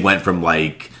 BJ went from,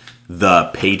 like, the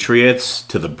Patriots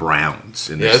to the Browns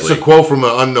in this league. It's a quote from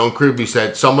an unknown creep. He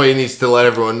said, somebody needs to let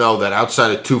everyone know that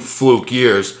outside of 2 fluke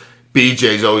years,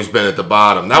 BJ's always been at the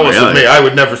bottom. That wasn't me. I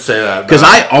would never say that. Because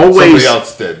somebody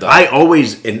else did. Though. I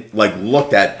always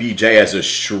looked at BJ as a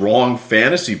strong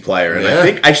fantasy player,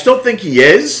 and I still think he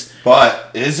is.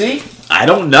 But is he? I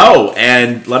don't know.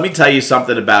 And let me tell you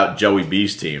something about Joey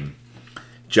B's team.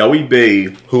 Joey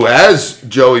B, who has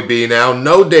Joey B now,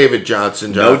 no David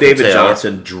Johnson,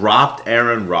 Johnson, dropped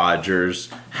Aaron Rodgers,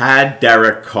 had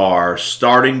Derek Carr,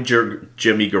 starting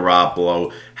Jimmy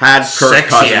Garoppolo, had Kirk Sexy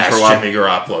Cousins ass for a while. Jimmy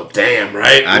Garoppolo. Damn,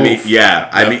 right? I mean, Oof. yeah.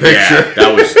 picture.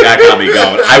 That got me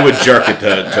going. I would jerk it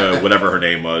to whatever her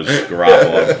name was,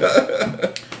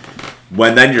 Garoppolo.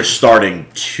 When then you're starting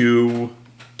 2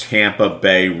 Tampa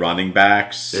Bay running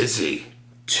backs. Is he?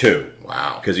 2.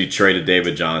 Wow. Because he traded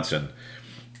David Johnson.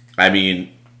 I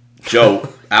mean, Joe,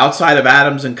 outside of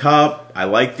Adams and Cup, I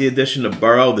like the addition of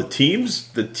Burrow. The team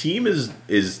is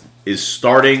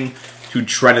starting to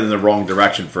trend in the wrong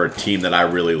direction for a team that I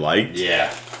really liked. Yeah.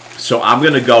 So I'm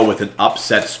going to go with an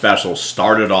upset special.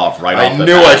 Started off right off I the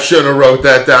knew bat. I shouldn't have wrote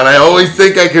that down. I always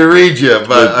think I can read you,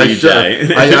 but I BJ.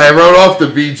 should. I wrote off the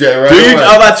BJ right Do you? away.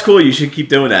 Oh, that's cool. You should keep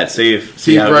doing that. See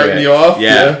Keep how writing it you off?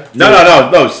 Yeah.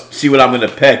 Yeah. No. See what I'm going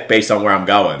to pick based on where I'm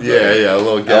going. Yeah, a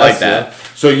little guess. I like that. Yeah.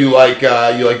 So you like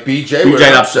BJ? BJ We're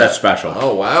an upset special.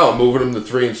 Oh wow, moving him to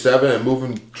 3-7 and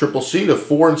moving Triple C to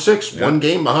 4-6, Yeah. 1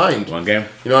 game behind. 1 game.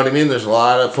 You know what I mean? There's a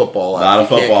lot of football left. A lot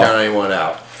of You football. Can't count anyone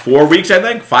out. 4 weeks, I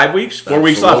think. 5 weeks. 4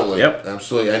 weeks left. Absolutely. Yep.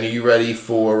 Absolutely. And are you ready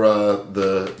for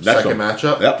the Next second one.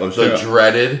 matchup? Yep, let's do The it.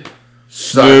 dreaded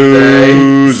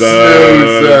Sunday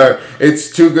Snoozer.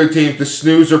 It's 2 good teams. The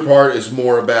snoozer part is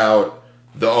more about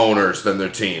the owners than their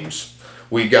teams.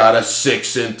 We got a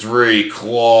 6-3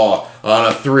 Claw on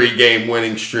a 3-game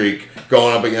winning streak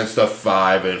going up against a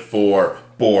 5-4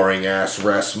 boring ass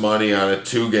Rest Money on a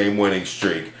 2-game winning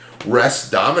streak.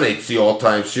 Rest dominates the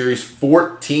all-time series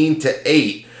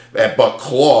 14-8, but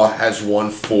Claw has won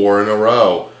 4 in a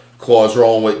row. Claw's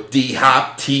rolling with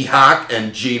D-Hop, T-Hawk,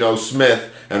 and Geno Smith.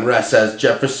 And Rest has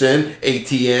Jefferson,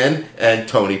 ATN, and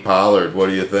Tony Pollard. What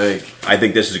do you think? I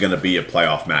think this is going to be a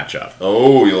playoff matchup.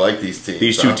 Oh, you like these teams.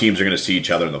 These 2 teams are going to see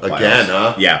each other in the playoffs. Again,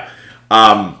 huh? Yeah.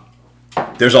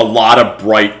 There's a lot of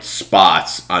bright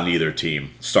spots on either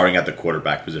team, starting at the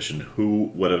quarterback position.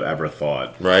 Who would have ever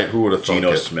thought Right? Who would have thought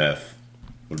Geno it? Smith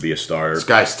would be a starter? This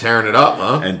guy's tearing it up,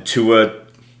 huh? And Tua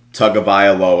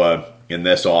Tagovailoa in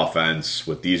this offense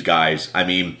with these guys. I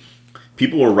mean,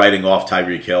 people were writing off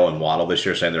Tyreek Hill and Waddle this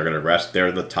year, saying they're going to rest. They're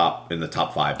in the top 5.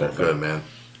 They're both of good, them. man.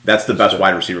 That's the best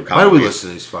wide receiver Why combo. do we listen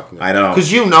to these fucking guys? I know.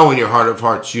 Because you know in your heart of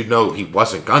hearts, you know he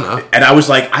wasn't gonna. And I was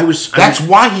like, That's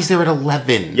why he's there at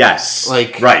 11. yes,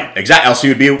 Like, right, exactly.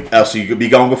 Else you could be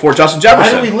going before Justin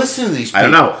Jefferson. why do we listen to these people? I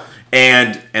don't know.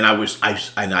 And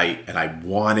I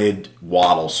wanted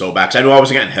Waddle so bad, 'cause I knew I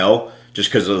wasn't getting Hill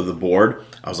just because of the board.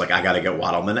 I was like, I got to get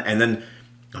Waddle, and then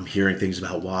I'm hearing things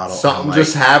about Waddle. Something I'm like,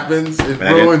 just happens, it Man, I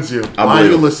didn't- ruins you. Why do you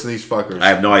Unbelievable. listen to these fuckers? I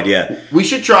have no idea. We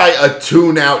should try a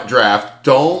tune-out draft.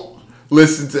 Don't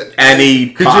listen to Any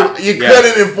Could pot- you yeah.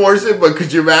 couldn't enforce it, but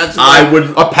could you imagine? I like, would-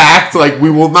 a pact like we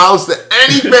will not listen to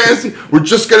any fantasy. We're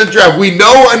just gonna draft. We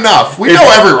know enough. We know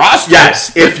every roster.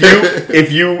 Yes,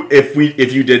 if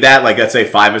you did that, like let's say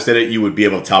 5 of us did it, you would be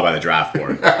able to tell by the draft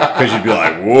board because you'd be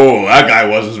like, "Whoa, that guy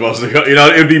wasn't supposed to go." You know,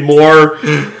 it'd be more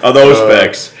of those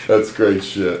picks. That's great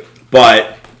shit.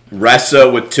 But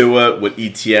Ressa with Tua, with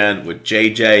ETN, with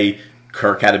JJ,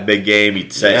 Kirk had a big game. He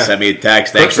sent me a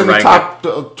text. Thanks Kirk's for in the writing.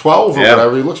 top 12 or Yeah.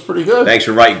 whatever. He looks pretty good. Thanks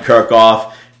for writing Kirk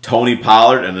off. Tony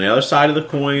Pollard, and on the other side of the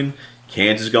coin,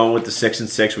 Kansas going with the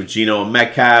 6-6 with Geno and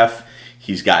Metcalf.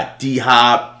 He's got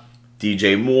D-Hop,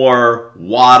 DJ Moore,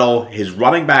 Waddle. His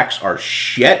running backs are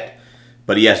shit,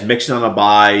 but he has Mixon on a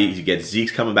bye. He gets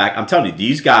Zeke's coming back. I'm telling you,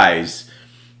 these guys.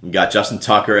 You got Justin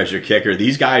Tucker as your kicker.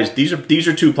 These guys, these are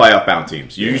 2 playoff bound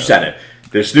teams. You said it.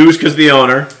 They're snooze because of the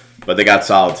owner, but they got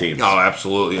solid teams. Oh,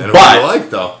 absolutely. And But- what do you like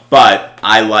though? But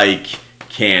I like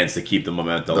Kansas to keep the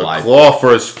momentum The alive. Claw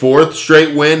for his 4th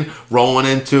straight win, rolling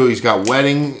into. He's got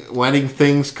wedding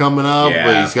things coming up.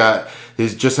 Yeah.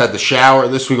 He's just had the shower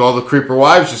this week. All the creeper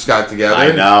wives just got together.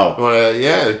 I know.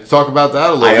 Wanna, talk about that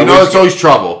a little. I You know, always it's always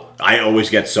trouble. I always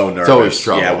get so nervous. always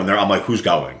trouble. Yeah, when I'm like, who's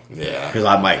going? Yeah. Because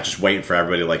I'm like just waiting for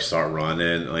everybody to like start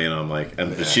running. You know, I'm like,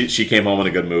 and she came home in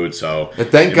a good mood. So And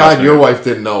thank it God must your be- wife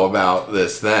didn't know about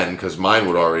this then, because mine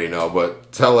would already know.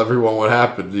 But tell everyone what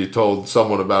happened. You told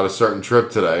someone about a certain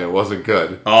trip today. It wasn't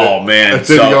good. Oh man, It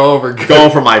didn't go over good.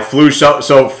 Going for my flu. So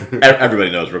everybody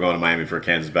knows we're going to Miami for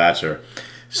Kansas Bachelor.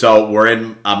 So we're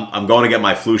in. I'm going to get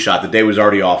my flu shot. The day was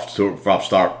already off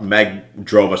start. Meg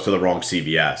drove us to the wrong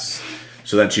CVS.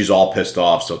 So then she's all pissed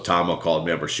off. So Tomo called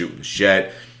me up. We're shooting the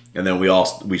shit. And then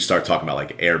we start talking about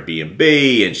like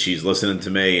Airbnb, and she's listening to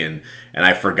me, and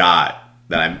I forgot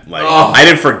that I'm like I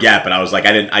didn't forget, but I was like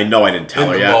I know I didn't tell In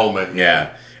her the yet. moment.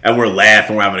 Yeah. And we're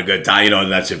laughing, we're having a good time, you know,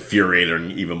 and that's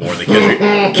infuriating even more. The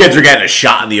kids are getting a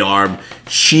shot in the arm.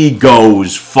 She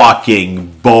goes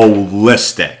fucking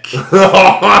ballistic,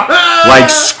 like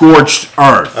scorched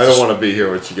earth. I don't want to be here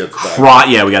when she gets back.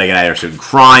 Yeah, we gotta get out of here soon.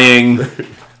 Crying.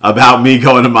 about me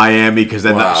going to Miami because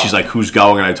then Wow. she's like, "Who's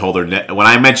going?" And I told her when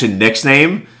I mentioned Nick's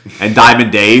name and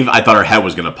Diamond Dave, I thought her head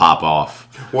was gonna pop off.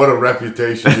 What a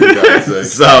reputation you guys think.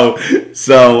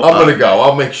 So I'm gonna go.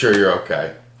 I'll make sure you're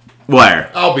okay.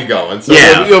 where? I'll be going. So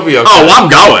Yeah, you'll be okay. Oh, I'm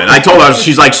going. I told her.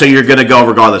 She's like, "So you're gonna go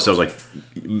regardless?" I was like,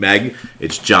 "Meg,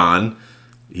 it's John.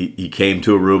 He came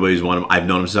to Aruba. He's one of I've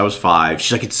known him since I was 5."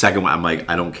 She's like, "It's second one." I'm like,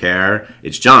 "I don't care.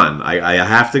 It's John. I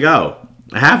have to go.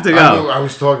 I have to go." I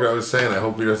was saying, I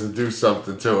hope he doesn't do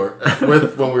something to her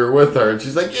when we were with her, and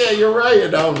she's like, "Yeah, you're right."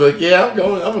 And I'm like, "Yeah, I'm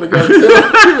going. I'm gonna go too." She's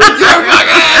like, "You're an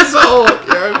asshole.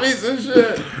 You're a piece of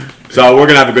shit." So we're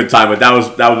gonna have a good time, but that was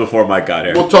before Mike got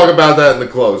here. We'll talk about that in the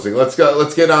closing. Let's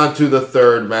get on to the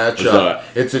third Let's matchup.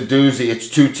 do It's a doozy. It's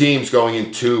two teams going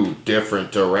in two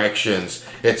different directions.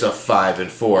 It's a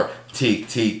 5-4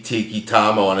 Tiki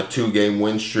Tamo on a 2-game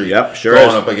win streak. Yep, sure going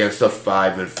is. up against a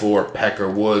 5-4 Pecker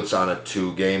Woods on a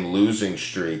 2-game losing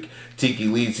streak. Tiki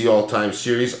leads the all-time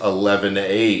series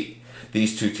 11-8.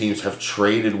 These two teams have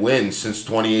traded wins since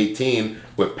 2018,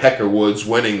 with Pecker Woods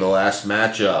winning the last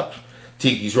matchup.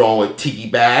 Tiki's rolling with Tiki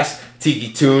Bass,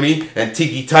 Tiki Tooney, and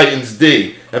Tiki Titans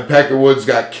D. And Pecker Woods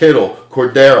got Kittle,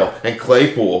 Cordero, and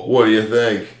Claypool. What do you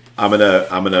think? I'm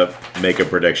gonna make a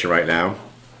prediction right now.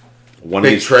 One of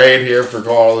Big these. trade here for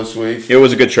Carl this week. It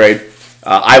was a good trade.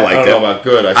 I liked I it. don't know about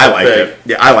good. I I said liked big. it.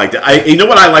 Yeah, I liked it. You know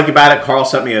what I like about it? Carl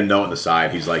sent me a note on the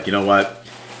side. He's like, you know what?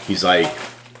 He's like,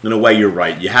 in a way, you're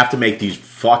right. You have to make these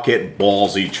fuck it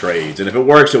ballsy trades, and if it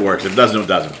works, it works. If it doesn't, it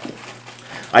doesn't.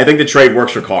 I think the trade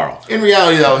works for Carl. In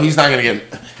reality, though, he's not going to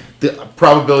get the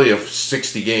probability of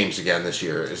 60 games again this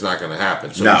year is not going to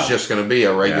happen. So No. he's just going to be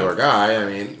a regular guy. I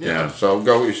mean, Yeah. So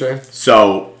go what you're saying.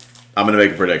 So I'm gonna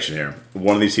make a prediction here.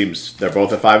 One of these teams, they're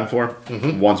both at 5-4.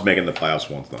 Mm-hmm. One's making the playoffs.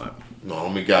 One's not. No,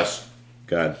 let me guess.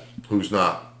 Go ahead. Who's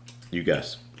not? You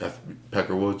guess.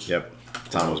 Pecker Woods. Yep.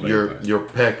 Tom was making the playoffs. Your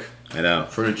pick I know.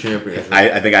 for the championship.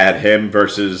 I think I had him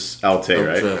versus LT,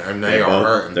 right? And they are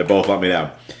hurting. They both let me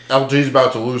down. LG's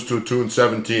about to lose to a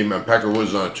 2-7 team, and Pecker Woods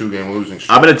is on a 2-game losing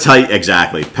streak. I'm going to tell you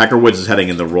exactly. Pecker Woods is heading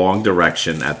in the wrong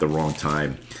direction at the wrong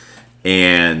time.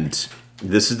 And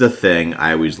this is the thing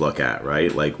I always look at,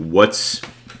 right? Like, what's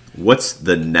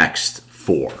the next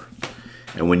 4?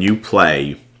 And when you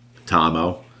play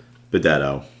Tomo,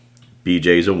 Bedetto,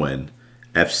 BJ's a win,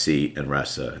 FC, and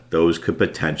Ressa, those could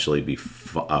potentially be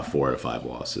 4 to 5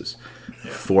 losses.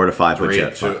 4 to 5 put you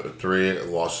at 5. 3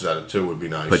 losses out of 2 would be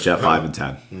nice. Put you at 5 and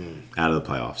 10 out of the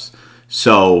playoffs.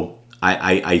 So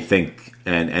I think,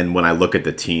 and when I look at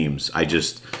the teams, I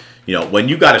just, when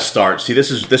you got to start. See, this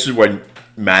is when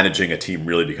managing a team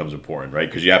really becomes important, right?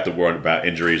 Because you have to worry about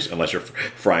injuries unless you're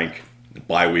Frank,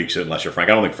 bye weeks unless you're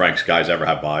Frank. I don't think Frank's guys ever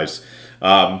have buys.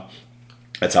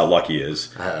 That's how lucky he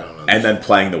is. I don't know. And then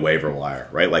playing the waiver wire,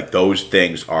 right? Like those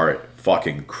things are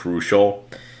fucking crucial.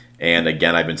 And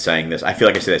again, I've been saying this. I feel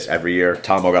like I say this every year.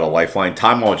 Tomo got a lifeline.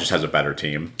 Tomo just has a better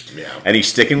team. Yeah. And he's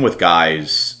sticking with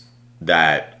guys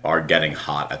that are getting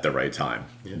hot at the right time.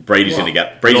 Brady's gonna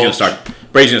start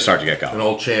to get going. An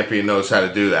old champion knows how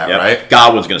to do that, Yep. right?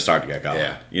 Godwin's going to start to get going.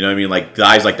 Yeah. You know what I mean? Like,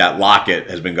 guys like that Lockett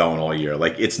has been going all year.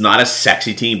 Like, it's not a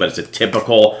sexy team, but it's a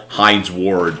typical Hines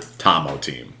Ward Tomo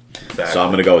team. Exactly. So I'm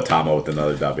going to go with Tomo with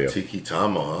another W. Tiki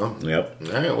Tamo, huh? Yep.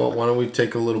 All right, well, why don't we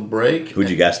take a little break? Who'd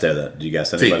you guess there? Did you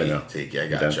guess anybody? No. Tiki, I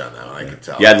got Okay. you on that one. I can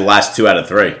tell. You had the last 2 out of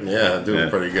 3. Yeah, doing Yeah.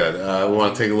 pretty good. We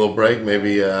want to take a little break,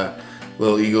 maybe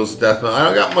little Eagles of Death Metal. I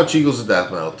don't got much Eagles of Death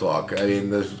Metal talk. I mean,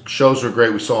 the shows were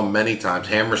great. We saw them many times.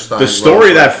 Hammerstein. The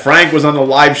story that Frank was on the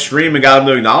live stream and got him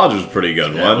to acknowledge was a pretty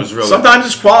good Yeah, it one. was really Sometimes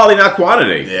it's quality, not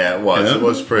quantity. Yeah, it was. Yeah. It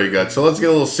was pretty good. So let's get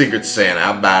a little Secret Santa.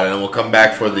 How about it? And we'll come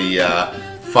back for the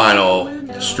final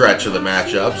stretch of the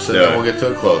matchups, and Yeah. then we'll get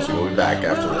to a closing. We'll be back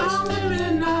after this.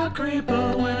 Midnight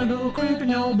creeper, when I go creeping,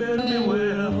 y'all better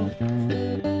beware.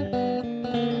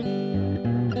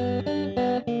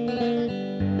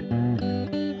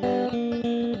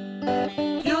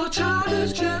 Your child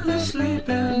is gently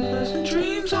sleeping, pleasant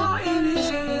dreams are in his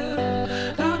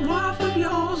head. That wife of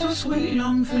yours, a sweet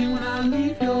young thing, when I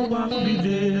leave, your wife will be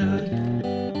dead.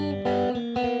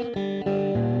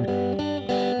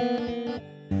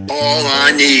 All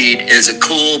I need is a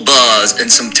cool buzz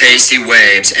and some tasty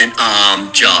waves, and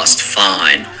I'm just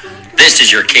fine. This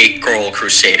is your Cape Coral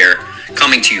Crusader,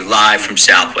 coming to you live from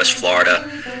Southwest Florida.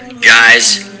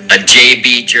 Guys, a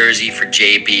JB jersey for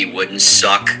JB wouldn't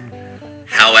suck.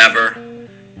 However,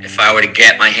 if I were to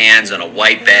get my hands on a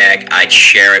white bag, I'd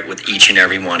share it with each and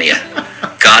every one of you.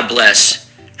 God bless.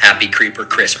 Happy Creeper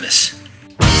Christmas.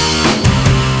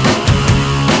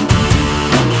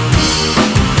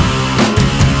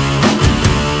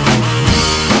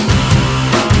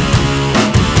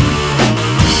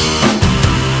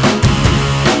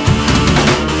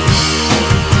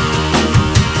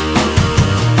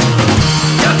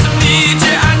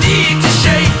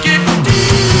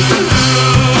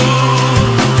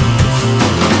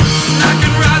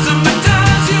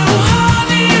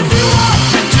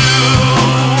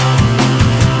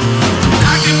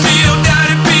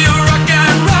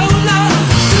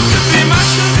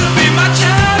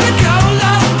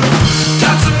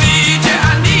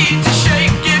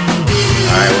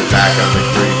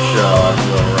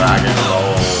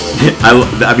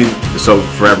 I mean, so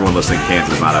for everyone listening,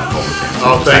 Kansas not have colon cancer.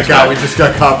 Oh, thank God. We just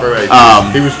got confirmation.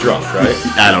 He was drunk, right?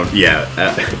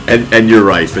 And you're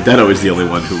right, but Deno is the only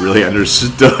one who really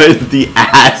understood the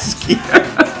ask here.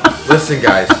 Listen,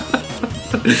 guys.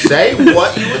 Say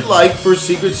what you would like for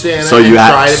Secret Santa so you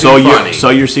try to be funny. So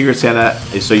your Secret Santa,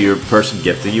 so your person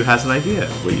gifting you has an idea.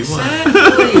 What you want?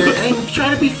 Exactly. And try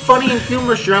to be funny and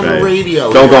humorous. You're on the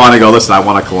radio. Don't go on and go, listen, I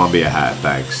want a Columbia hat,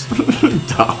 thanks.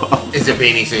 Is it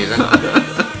beanie season? All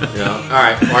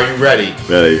right, are you ready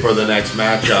for the next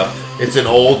matchup? It's an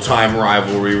old-time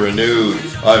rivalry renewed.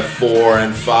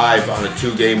 4-5 on a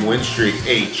 2-game win streak.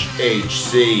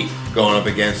 HHC going up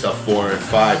against a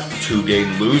 4-5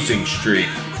 2-game losing streak.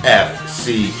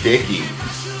 FC Dickey.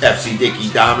 FC Dickey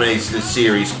dominates the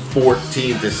series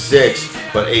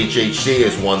 14-6, but HHC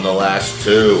has won the last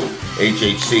 2.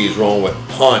 HHC is rolling with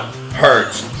Hunt,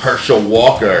 Hurts, Herschel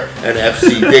Walker, and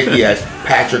FC Dickey has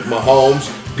Patrick Mahomes,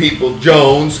 People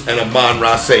Jones, and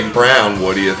Amon-Ra St. Brown.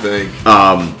 What do you think?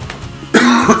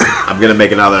 I'm going to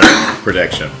make another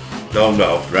prediction. Oh,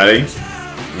 no. Ready?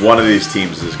 One of these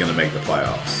teams is going to make the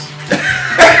playoffs.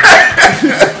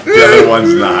 The other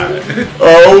one's not.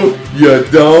 Oh, you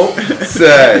don't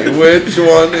say. Which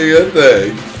one do you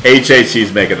think?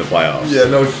 HHC's making the playoffs. Yeah,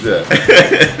 no shit.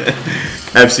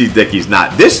 FC Dickey's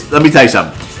not. Let me tell you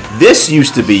something. This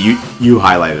used to be, you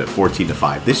highlighted it,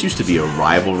 14-5. This used to be a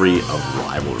rivalry of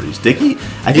rivalries. Dickey,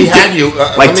 I think he had you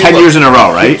like 10 years in a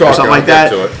row, right? Or something like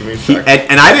that.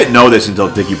 And I didn't know this until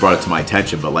Dickey brought it to my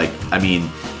attention, but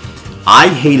I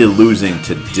hated losing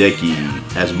to Dickey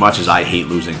as much as I hate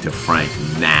losing to Frank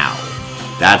now.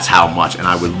 That's how much, and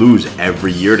I would lose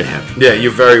every year to him. Yeah,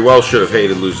 you very well should have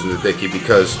hated losing to Dickey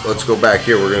because let's go back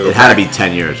here. We're going to go. It had to be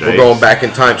 10 years, right? We're going back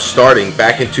in time, starting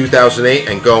back in 2008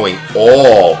 and going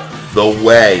all the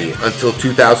way until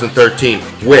 2013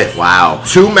 with 2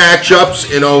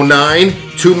 matchups in 09,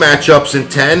 2 matchups in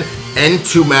 10, and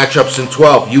 2 matchups in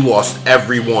 12. You lost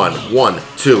every one. 1,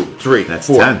 2, 3, That's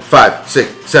 4, 10. 5,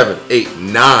 6, 7, 8,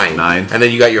 9. And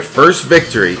then you got your first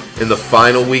victory in the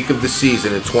final week of the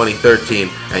season in 2013,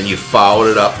 and you followed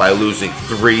it up by losing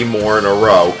 3 more in a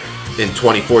row in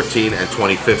 2014 and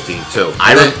 2015 too.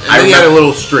 I had a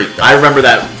little streak. I remember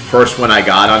that first one I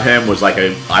got on him was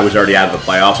I was already out of the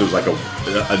playoffs. It was like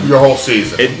your whole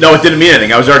season. It didn't mean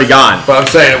anything. I was already gone. But I'm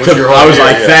saying it was your whole I was year,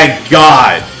 like, thank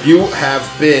God. You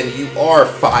are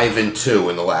 5-2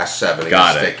 in the last 7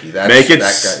 Got against it. Dickey. That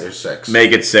got your 6.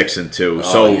 Make it 6-2. Oh,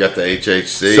 so you got the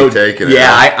HHC taking it.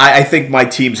 Yeah, I think my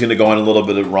team's going to go on a little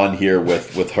bit of run here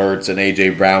with Hurts and A.J.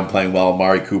 Brown playing well,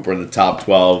 Amari Cooper in the top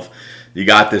 12. You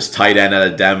got this tight end out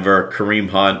of Denver,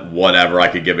 Kareem Hunt, whatever. I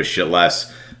could give a shit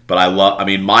less. But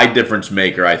my difference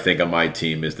maker, I think, on my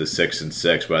team is the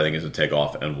 6-6, but I think it's going to take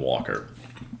off and Walker.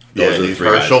 Those are the 3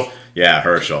 Herschel? guys. Yeah,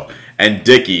 Herschel. And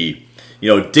Dickey.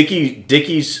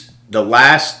 Dickey's the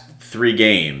last 3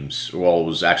 games, well, it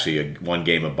was actually one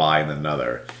game of bye and then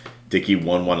another. Dickey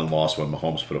won 1 and lost 1.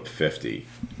 Mahomes put up 50.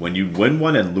 When you win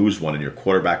 1 and lose 1 and your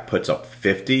quarterback puts up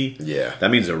 50,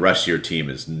 that means the rest of your team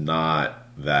is not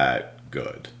that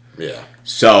good. Yeah.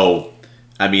 So,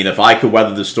 if I could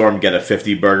weather the storm, get a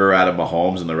 50 burger out of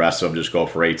Mahomes, and the rest of them just go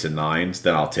for 8s and 9s,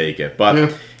 then I'll take it.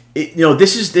 But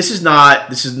this is not,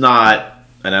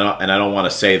 and I don't want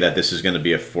to say that this is going to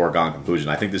be a foregone conclusion.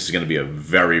 I think this is going to be a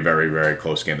very, very, very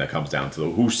close game that comes down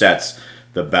to who sets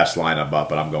the best lineup up.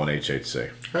 But I'm going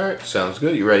HHC. All right, sounds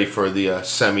good. You ready for the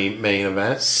semi-main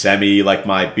event? Semi, like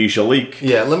my Bisha leak.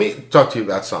 Yeah, let me talk to you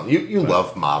about something. You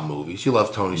love mob movies. You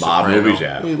love Tony Soprano. Mob movies,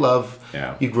 yeah. You love.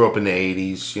 Yeah. You grew up in the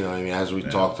 80s. You know what I mean? As we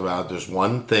talked about, there's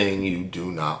one thing you do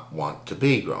not want to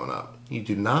be growing up. You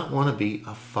do not want to be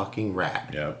a fucking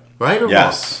rat. Yep. Right or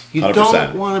yes, wrong? You 100%.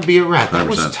 Don't want to be a rat. That 100%.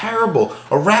 Was terrible.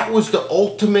 A rat was the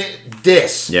ultimate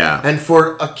diss. Yeah. And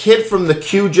for a kid from the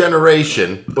Q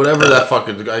generation, whatever that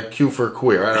fucking Q for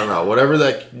queer, I don't know, whatever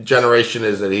that generation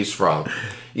is that he's from.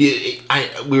 We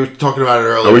were talking about it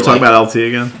earlier. Are we talking about LT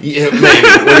again? Yeah, maybe.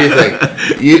 What do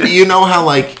you think? You know how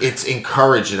it's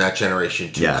encouraged in that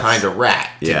generation to kind of rat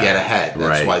to get ahead.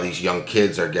 That's why these young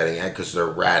kids are getting ahead because they're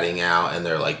ratting out and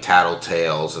they're like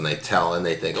tattletales and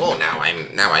they think, oh, now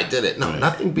I did it. No,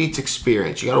 nothing beats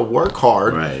experience. You got to work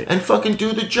hard and fucking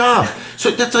do the job.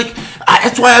 So that's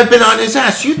that's why I've been on his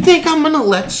ass. You think I'm gonna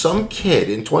let some kid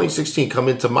in 2016 come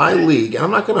into my league and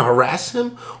I'm not gonna harass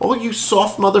him? Oh, you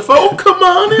soft motherfucker! Oh, come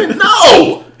on.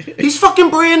 No! He's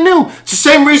fucking brand new. It's the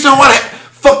same reason I want to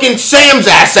fucking Sam's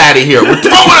ass out of here. We're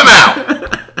throwing him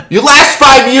out. Your last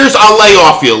 5 years, I'll lay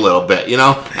off you a little bit, And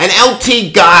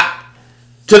LT got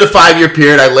to the 5-year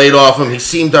period. I laid off him. He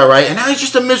seemed all right. And now he's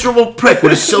just a miserable prick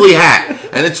with a silly hat.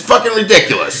 And it's fucking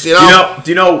ridiculous, Do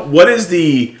you know what is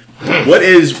the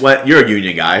When you're a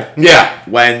union guy? Yeah.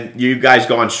 When you guys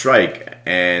go on strike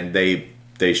and they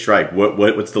strike,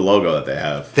 what's the logo that they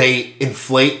have? They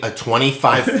inflate a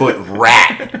 25-foot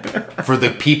rat for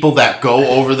the people that go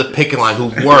over the picket line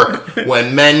who work.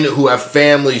 When men who have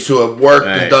families who have worked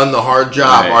and done the hard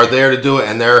job are there to do it,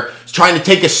 and they're trying to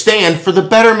take a stand for the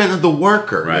betterment of the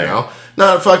worker. You know,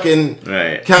 not fucking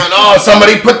count. Oh,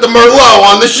 somebody put the Merlot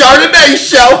on the Chardonnay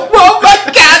shelf. Oh my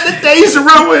God, the day's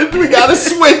ruined. We gotta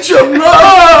switch them.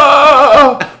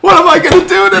 Oh, what am I gonna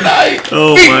do tonight?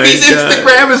 Oh my God.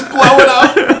 Instagram is blowing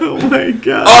up. Oh my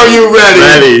God. Are you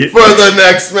ready for the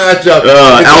next matchup?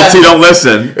 LT, don't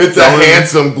listen. It's a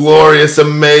handsome, glorious,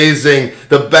 amazing,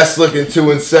 the best looking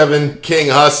 2-7 King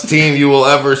Husk team you will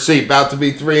ever see. About to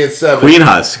be 3-7. Queen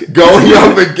Husk. Going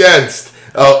up against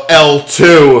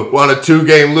L2 on a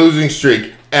 2-game losing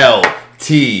streak.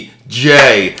 LTJ.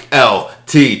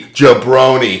 LT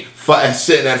Jabroni.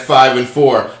 Sitting at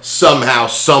 5-4, somehow,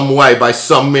 some way, by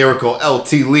some miracle,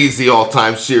 LT leads the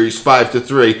all-time series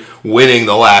 5-3, winning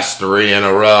the last 3 in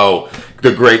a row.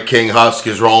 The great King Husk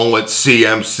is rolling with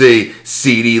CMC,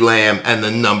 CeeDee Lamb, and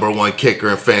the #1 kicker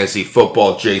in fantasy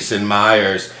football, Jason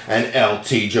Myers. And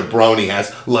LT Jabroni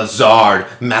has Lazard,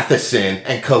 Matheson,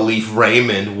 and Khalif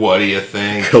Raymond. What do you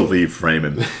think? Khalif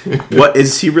Raymond. What,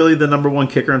 is he really the #1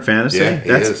 kicker in fantasy? Yeah,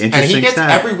 That's is. interesting. And he gets, stat.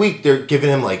 every week they're giving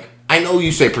him like, I know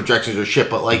you say projections are shit,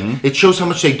 but like it shows how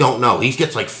much they don't know. He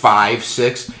gets like 5,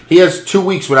 6. He has 2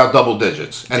 weeks without double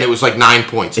digits, and it was like 9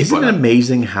 points. Isn't it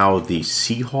amazing how the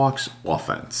Seahawks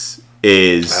offense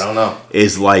is? I don't know.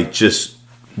 Is like just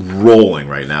rolling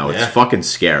right now. It's fucking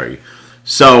scary.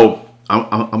 So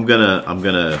I'm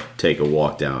gonna take a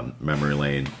walk down memory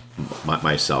lane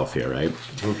myself here, right?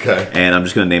 Okay. And I'm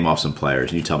just gonna name off some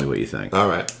players, and you tell me what you think. All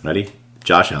right. Ready?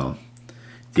 Josh Allen,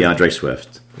 DeAndre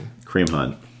Swift, Kareem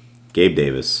Hunt, Gabe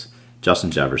Davis,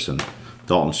 Justin Jefferson,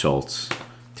 Dalton Schultz,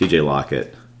 TJ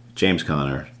Lockett, James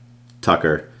Conner,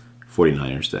 Tucker,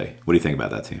 49ers Day. What do you think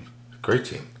about that team? Great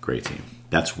team. Great team.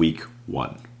 That's week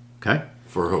 1. Okay?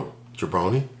 For who?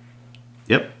 Jabroni?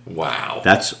 Yep. Wow.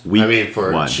 That's week 1. I mean,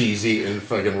 for cheesy and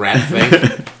fucking rat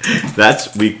thing.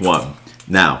 That's week 1.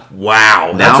 Now.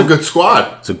 Wow. That's a good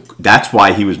squad. So that's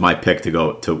why he was my pick to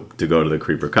go to the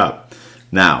Creeper Cup.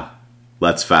 Now,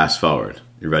 let's fast forward.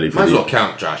 You ready for Might as well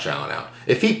count Josh Allen out.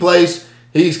 If he plays,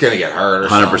 he's going to get hurt or 100%.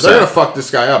 something. They're going to fuck this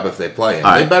guy up if they play him.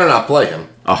 They better not play him.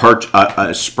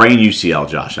 A sprained UCL,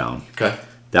 Josh Allen. Okay.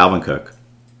 Dalvin Cook.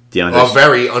 DeAndre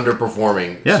very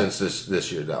underperforming since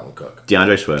this year, Dalvin Cook.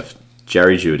 DeAndre Swift.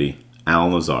 Jerry Jeudy.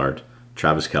 Alan Lazard.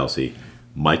 Travis Kelce.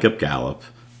 Micah Gallup.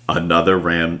 Another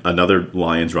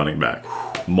Lions running back.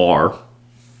 Marr.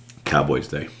 Cowboys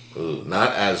Day. Ooh,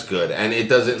 not as good, and it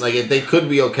doesn't they could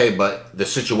be okay, but the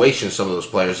situation some of those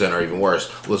players in are even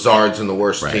worse. Lazard's in the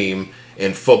worst team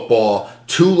in football.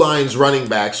 2 Lions running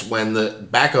backs when the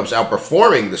backups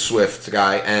outperforming the Swift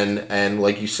guy, and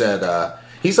like you said,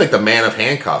 he's like the man of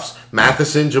handcuffs.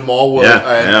 Matheson, Jamal Wood,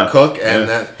 and Cook, and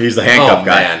that he's the handcuff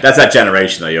guy. Man. That's that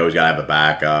generation though. You always gotta have a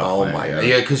backup. Oh my God,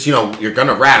 yeah, because you're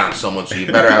gonna rat on someone, so you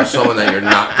better have someone that you're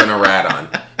not gonna rat on.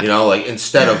 Like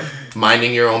instead of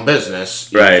minding your own business,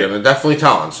 you're gonna definitely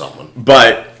tell on someone.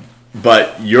 But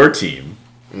your team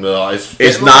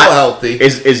is not healthy.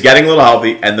 Is getting a little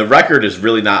healthy, and the record is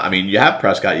really not. I mean, you have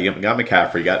Prescott, you got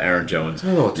McCaffrey, you got Aaron Jones,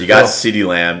 you got CeeDee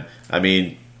Lamb. I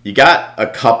mean, you got a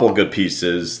couple good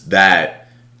pieces that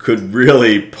could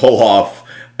really pull off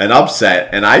an upset.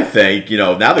 And I think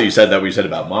now that you said that, what you said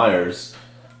about Myers,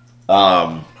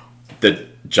 the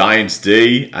Giants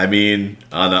D. I mean,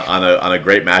 on a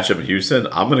great matchup in Houston,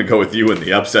 I'm going to go with you in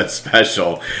the upset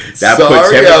special. That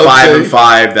puts him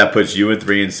at 5-5. That puts you at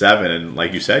 3-7. And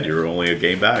like you said, you're only a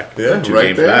game back. Yeah, 2 right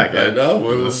games there. back. I know.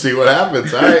 We'll see what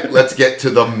happens. All right, let's get to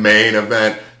the main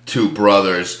event. 2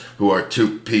 brothers who are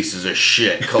 2 pieces of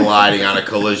shit colliding on a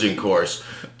collision course.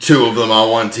 2 of them on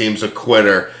one team's a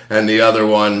quitter, and the other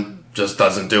one just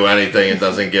doesn't do anything and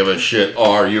doesn't give a shit.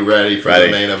 Are you ready for the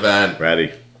main event?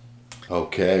 Ready.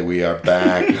 Okay, we are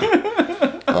back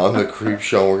on the Creep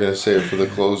Show. We're going to save it for the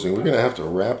closing. We're going to have to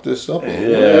wrap this up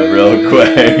real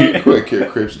quick. Quick here,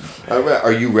 Creeps.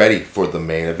 Are you ready for the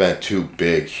main event? 2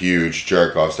 big, huge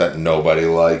jerk-offs that nobody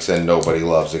likes and nobody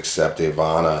loves except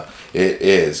Ivana. It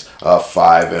is a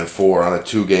 5-4 on a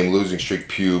 2-game losing streak.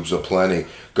 Pubes aplenty.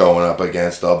 Going up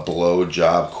against a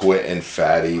blowjob quitting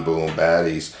fatty boom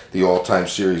baddies. The all-time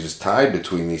series is tied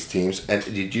between these teams. And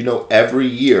did you know every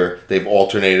year they've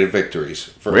alternated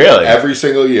victories? Really? Every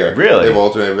single year. Really? They've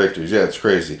alternated victories. Yeah, it's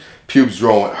crazy. Pubes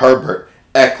rolling with Herbert,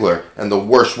 Eckler, and the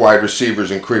worst wide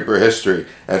receivers in Creeper history.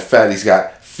 And Fatty's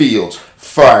got Fields,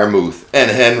 Firemuth and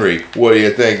Henry. What do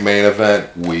you think, main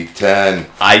event, week 10?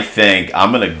 I think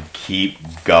I'm going to keep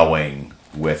going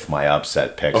with my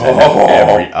upset picks. I know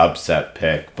every upset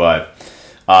pick, but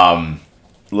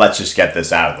let's just get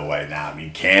this out of the way now.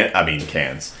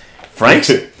 Cans.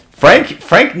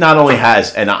 Frank not only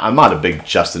has, and I'm not a big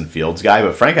Justin Fields guy,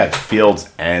 but Frank has Fields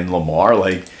and Lamar.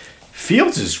 Like,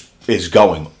 Fields is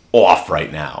going off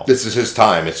right now. This is his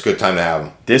time. It's a good time to have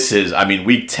him. This is,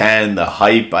 week 10, the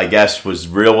hype, I guess, was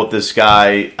real with this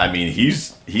guy. I mean,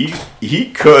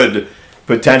 he could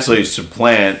potentially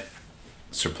supplant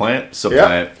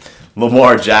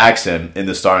Lamar Jackson in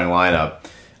the starting lineup.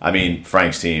 I mean,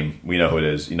 Frank's team, we know who it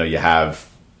is. You know, you have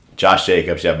Josh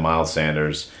Jacobs, you have Miles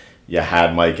Sanders, you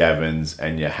had Mike Evans,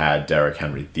 and you had Derrick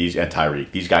Henry. And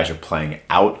Tyreek. These guys are playing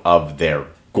out of their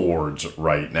gourds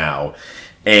right now.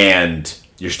 And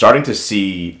you're starting to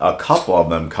see a couple of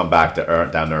them come back to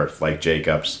down to earth, like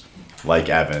Jacobs, like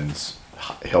Evans.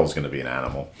 Hill's going to be an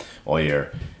animal all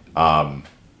year.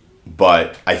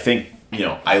 But I think,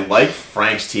 I like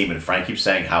Frank's team, and Frank keeps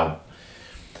saying how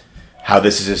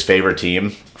this is his favorite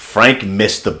team. Frank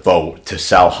missed the boat to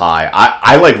sell high.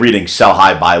 I like reading sell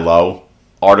high, buy low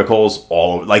articles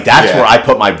all over. Like, that's where I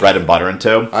put my bread and butter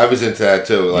into. I was into that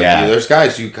too. Like, there's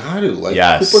guys you got to. Like,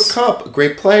 yes. Cooper Kupp, a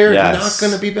great player, not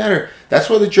going to be better. That's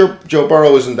why the Joe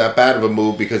Burrow isn't that bad of a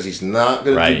move, because he's not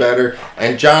going to do better.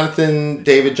 And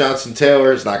David Johnson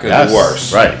Taylor is not going to do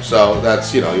worse. Right. So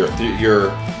that's, your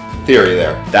theory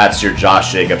there. That's your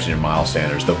Josh Jacobs and your Miles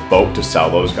Sanders. The boat to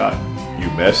sell those guys. You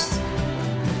missed.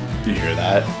 Do you hear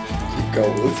that?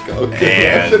 Let's go.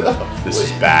 And this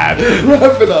is bad.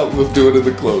 Wrap it up. We'll do it in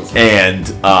the close.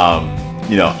 And,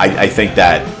 I think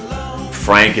that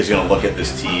Frank is going to look at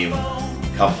this team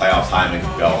come playoff time and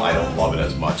go, I don't love it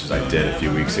as much as I did a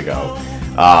few weeks ago.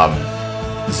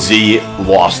 Z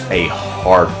lost a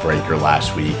heartbreaker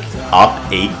last week.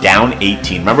 Up 8, down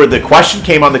 18. Remember, the question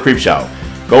came on the Creep Show.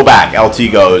 Go back.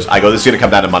 LT goes, this is going to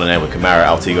come down to Monday night with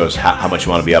Kamara. LT goes, how much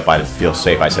you want to be up by to feel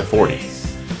safe? I said 40.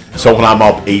 So when I'm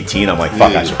up 18, I'm like,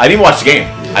 fuck. I didn't even watch the game.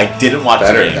 I didn't watch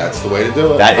the game. That's the way to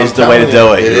do it. That is the way to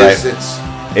do it.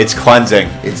 It's cleansing.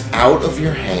 It's out of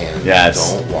your hands.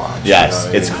 Yes. Don't watch. Yes,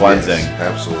 it's cleansing. Yes,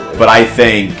 absolutely. But I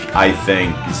think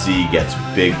Z gets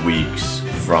big weeks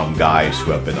from guys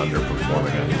who have been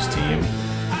underperforming on his team.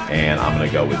 And I'm going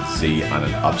to go with Z on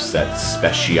an upset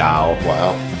special.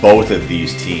 Wow. Both of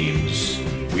these teams,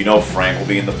 we know Frank will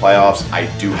be in the playoffs. I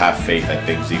do have faith. I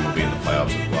think Z will be in the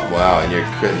playoffs as well. Wow, and you're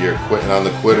quitting on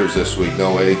the quitters this week.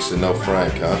 No Akes and no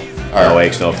Frank, huh? No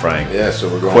Akes, no Frank. Yeah, so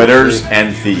we're going quitters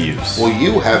and thieves. Well,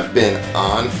 you have been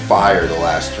on fire the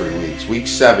last 3 weeks. Week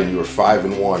 7, you were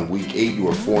 5-1. Week 8, you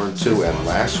were 4-2, and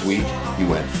last week you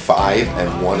went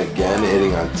 5-1 again,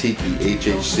 hitting on Tiki,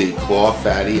 HHC, Claw,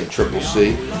 Fatty, and Triple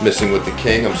C. Missing with the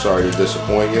King. I'm sorry to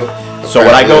disappoint you. So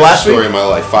what I go last week? Story of my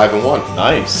life, 5-1.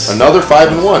 Nice. Another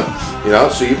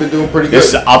 5-1. So you've been doing pretty good.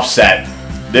 This is upset.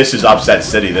 This is upset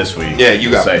city this week. Yeah, you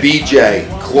got BJ,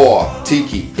 Claw,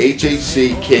 Tiki,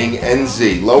 HHC, King, and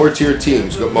Z. Lower tier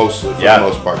teams, mostly, for the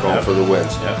most part, going for the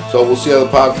wins. Yep. So we'll see how the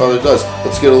Podfather does.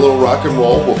 Let's get a little rock and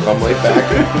roll. We'll come right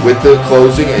back with the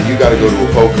closing, and you got to go to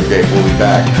a poker game. We'll be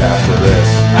back after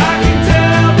this.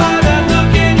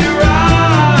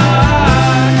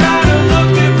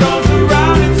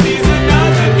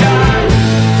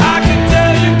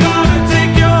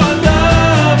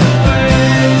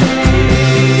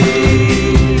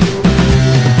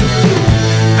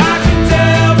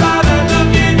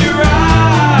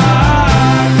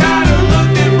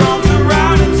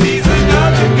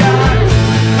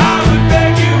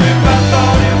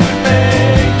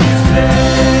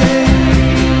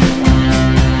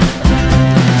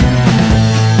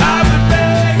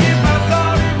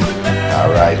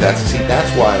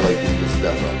 That's why I like the Eagles to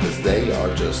death run, because they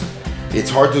are just, it's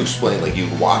hard to explain. Like, you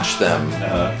watch them,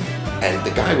 and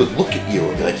the guy would look at you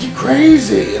and be like, "You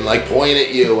crazy," and like point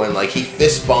at you, and like he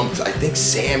fist bumped, I think,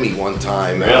 Sammy one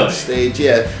time on stage.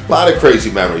 Yeah, a lot of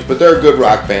crazy memories, but they're a good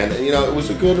rock band. It was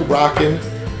a good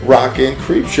rockin'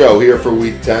 Creep Show here for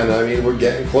week 10. I mean, we're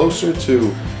getting closer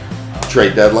to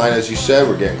trade deadline, as you said.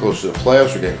 We're getting closer to the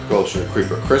playoffs. We're getting closer to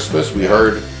Creeper Christmas. We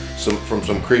heard from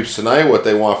some creeps tonight what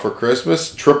they want for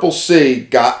Christmas. Triple C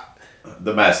got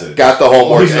the message, got the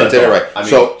homework, and did it right. I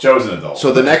mean, Joe's an adult.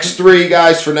 So the next 3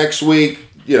 guys for next week,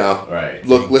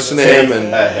 listen to him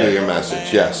and do your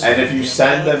message. Yes. And if you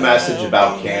send a message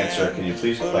about cancer, can you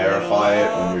please clarify it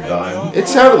when you're done? It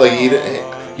sounded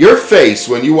like your face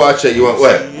when you watched that, you went,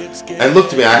 "What?" And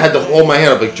looked at me. I had to hold my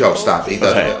hand up like, "Joe, stop." He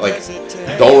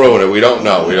doesn't don't ruin it. We don't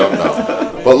know.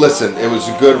 But listen, it was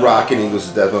a good Rockin' Eagles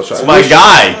Death Metal show. It's my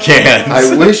guy, Cans.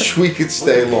 I wish we could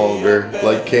stay longer,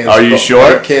 like Cans. Are you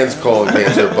sure? Like Cans calling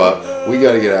Cancer, but we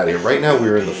got to get out of here. Right now,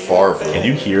 we're in the far room. Can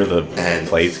you hear the And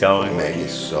plates going?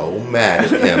 Maggie's so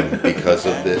mad at him because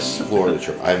of this Florida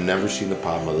trip. I've never seen the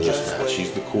pod mother this mad.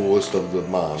 She's the coolest of the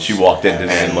moms. She walked in,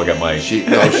 didn't look at Mike. She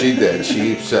did.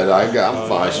 She said, I'm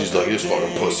fine. She's like, this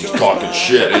fucking pussy's talking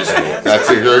shit, isn't he? That's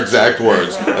her exact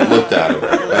words. I looked at him.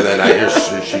 And then I hear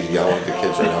she's yelling at the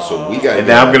kids right now. So we got to. And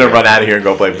now I'm going to run out of here and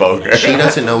go play poker. She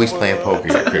doesn't know he's playing poker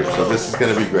yet, Creep. So this is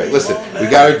going to be great. Listen, we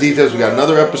got our details. We got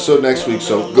another episode next week.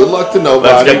 So good luck to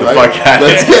nobody. Let's get the fuck out of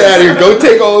here. Let's get out of here. Go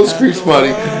take all those Creeps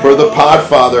money for the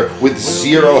Podfather with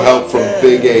zero help from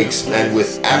Big Aches and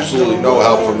with absolutely no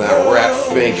help from that rat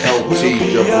Fink LT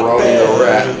Jabroni the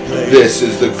Rat. This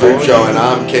is the Creep Show, and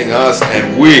I'm King Huss,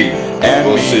 and we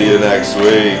will see you next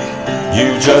week.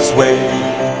 You just wait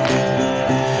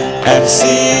and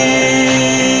see.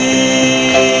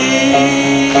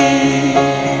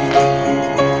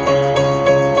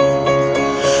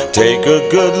 Take a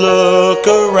good look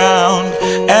around,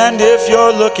 and if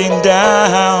you're looking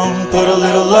down, put a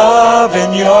little love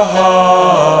in your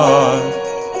heart.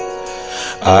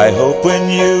 I hope when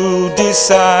you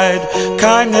decide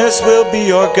kindness will be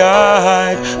your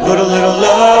guide, put a little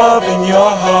love in your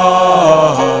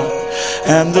heart,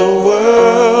 and the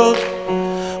world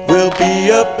will be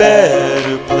a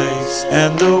better place,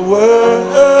 and the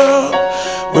world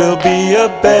will be a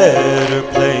better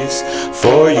place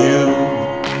for you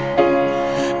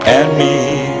and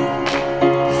me.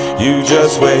 You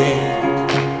just wait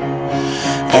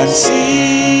and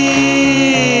see.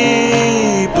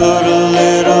 Put a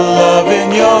little love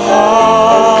in your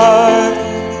heart.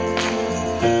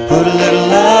 Put a little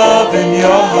love in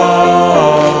your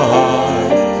heart.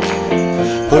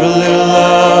 Put a little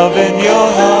love in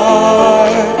your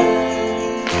heart.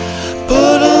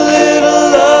 Put a little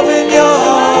love in your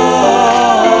heart.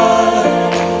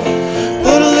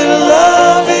 Put a little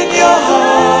love in your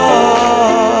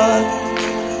heart.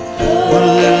 Put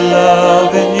a little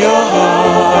love in your heart.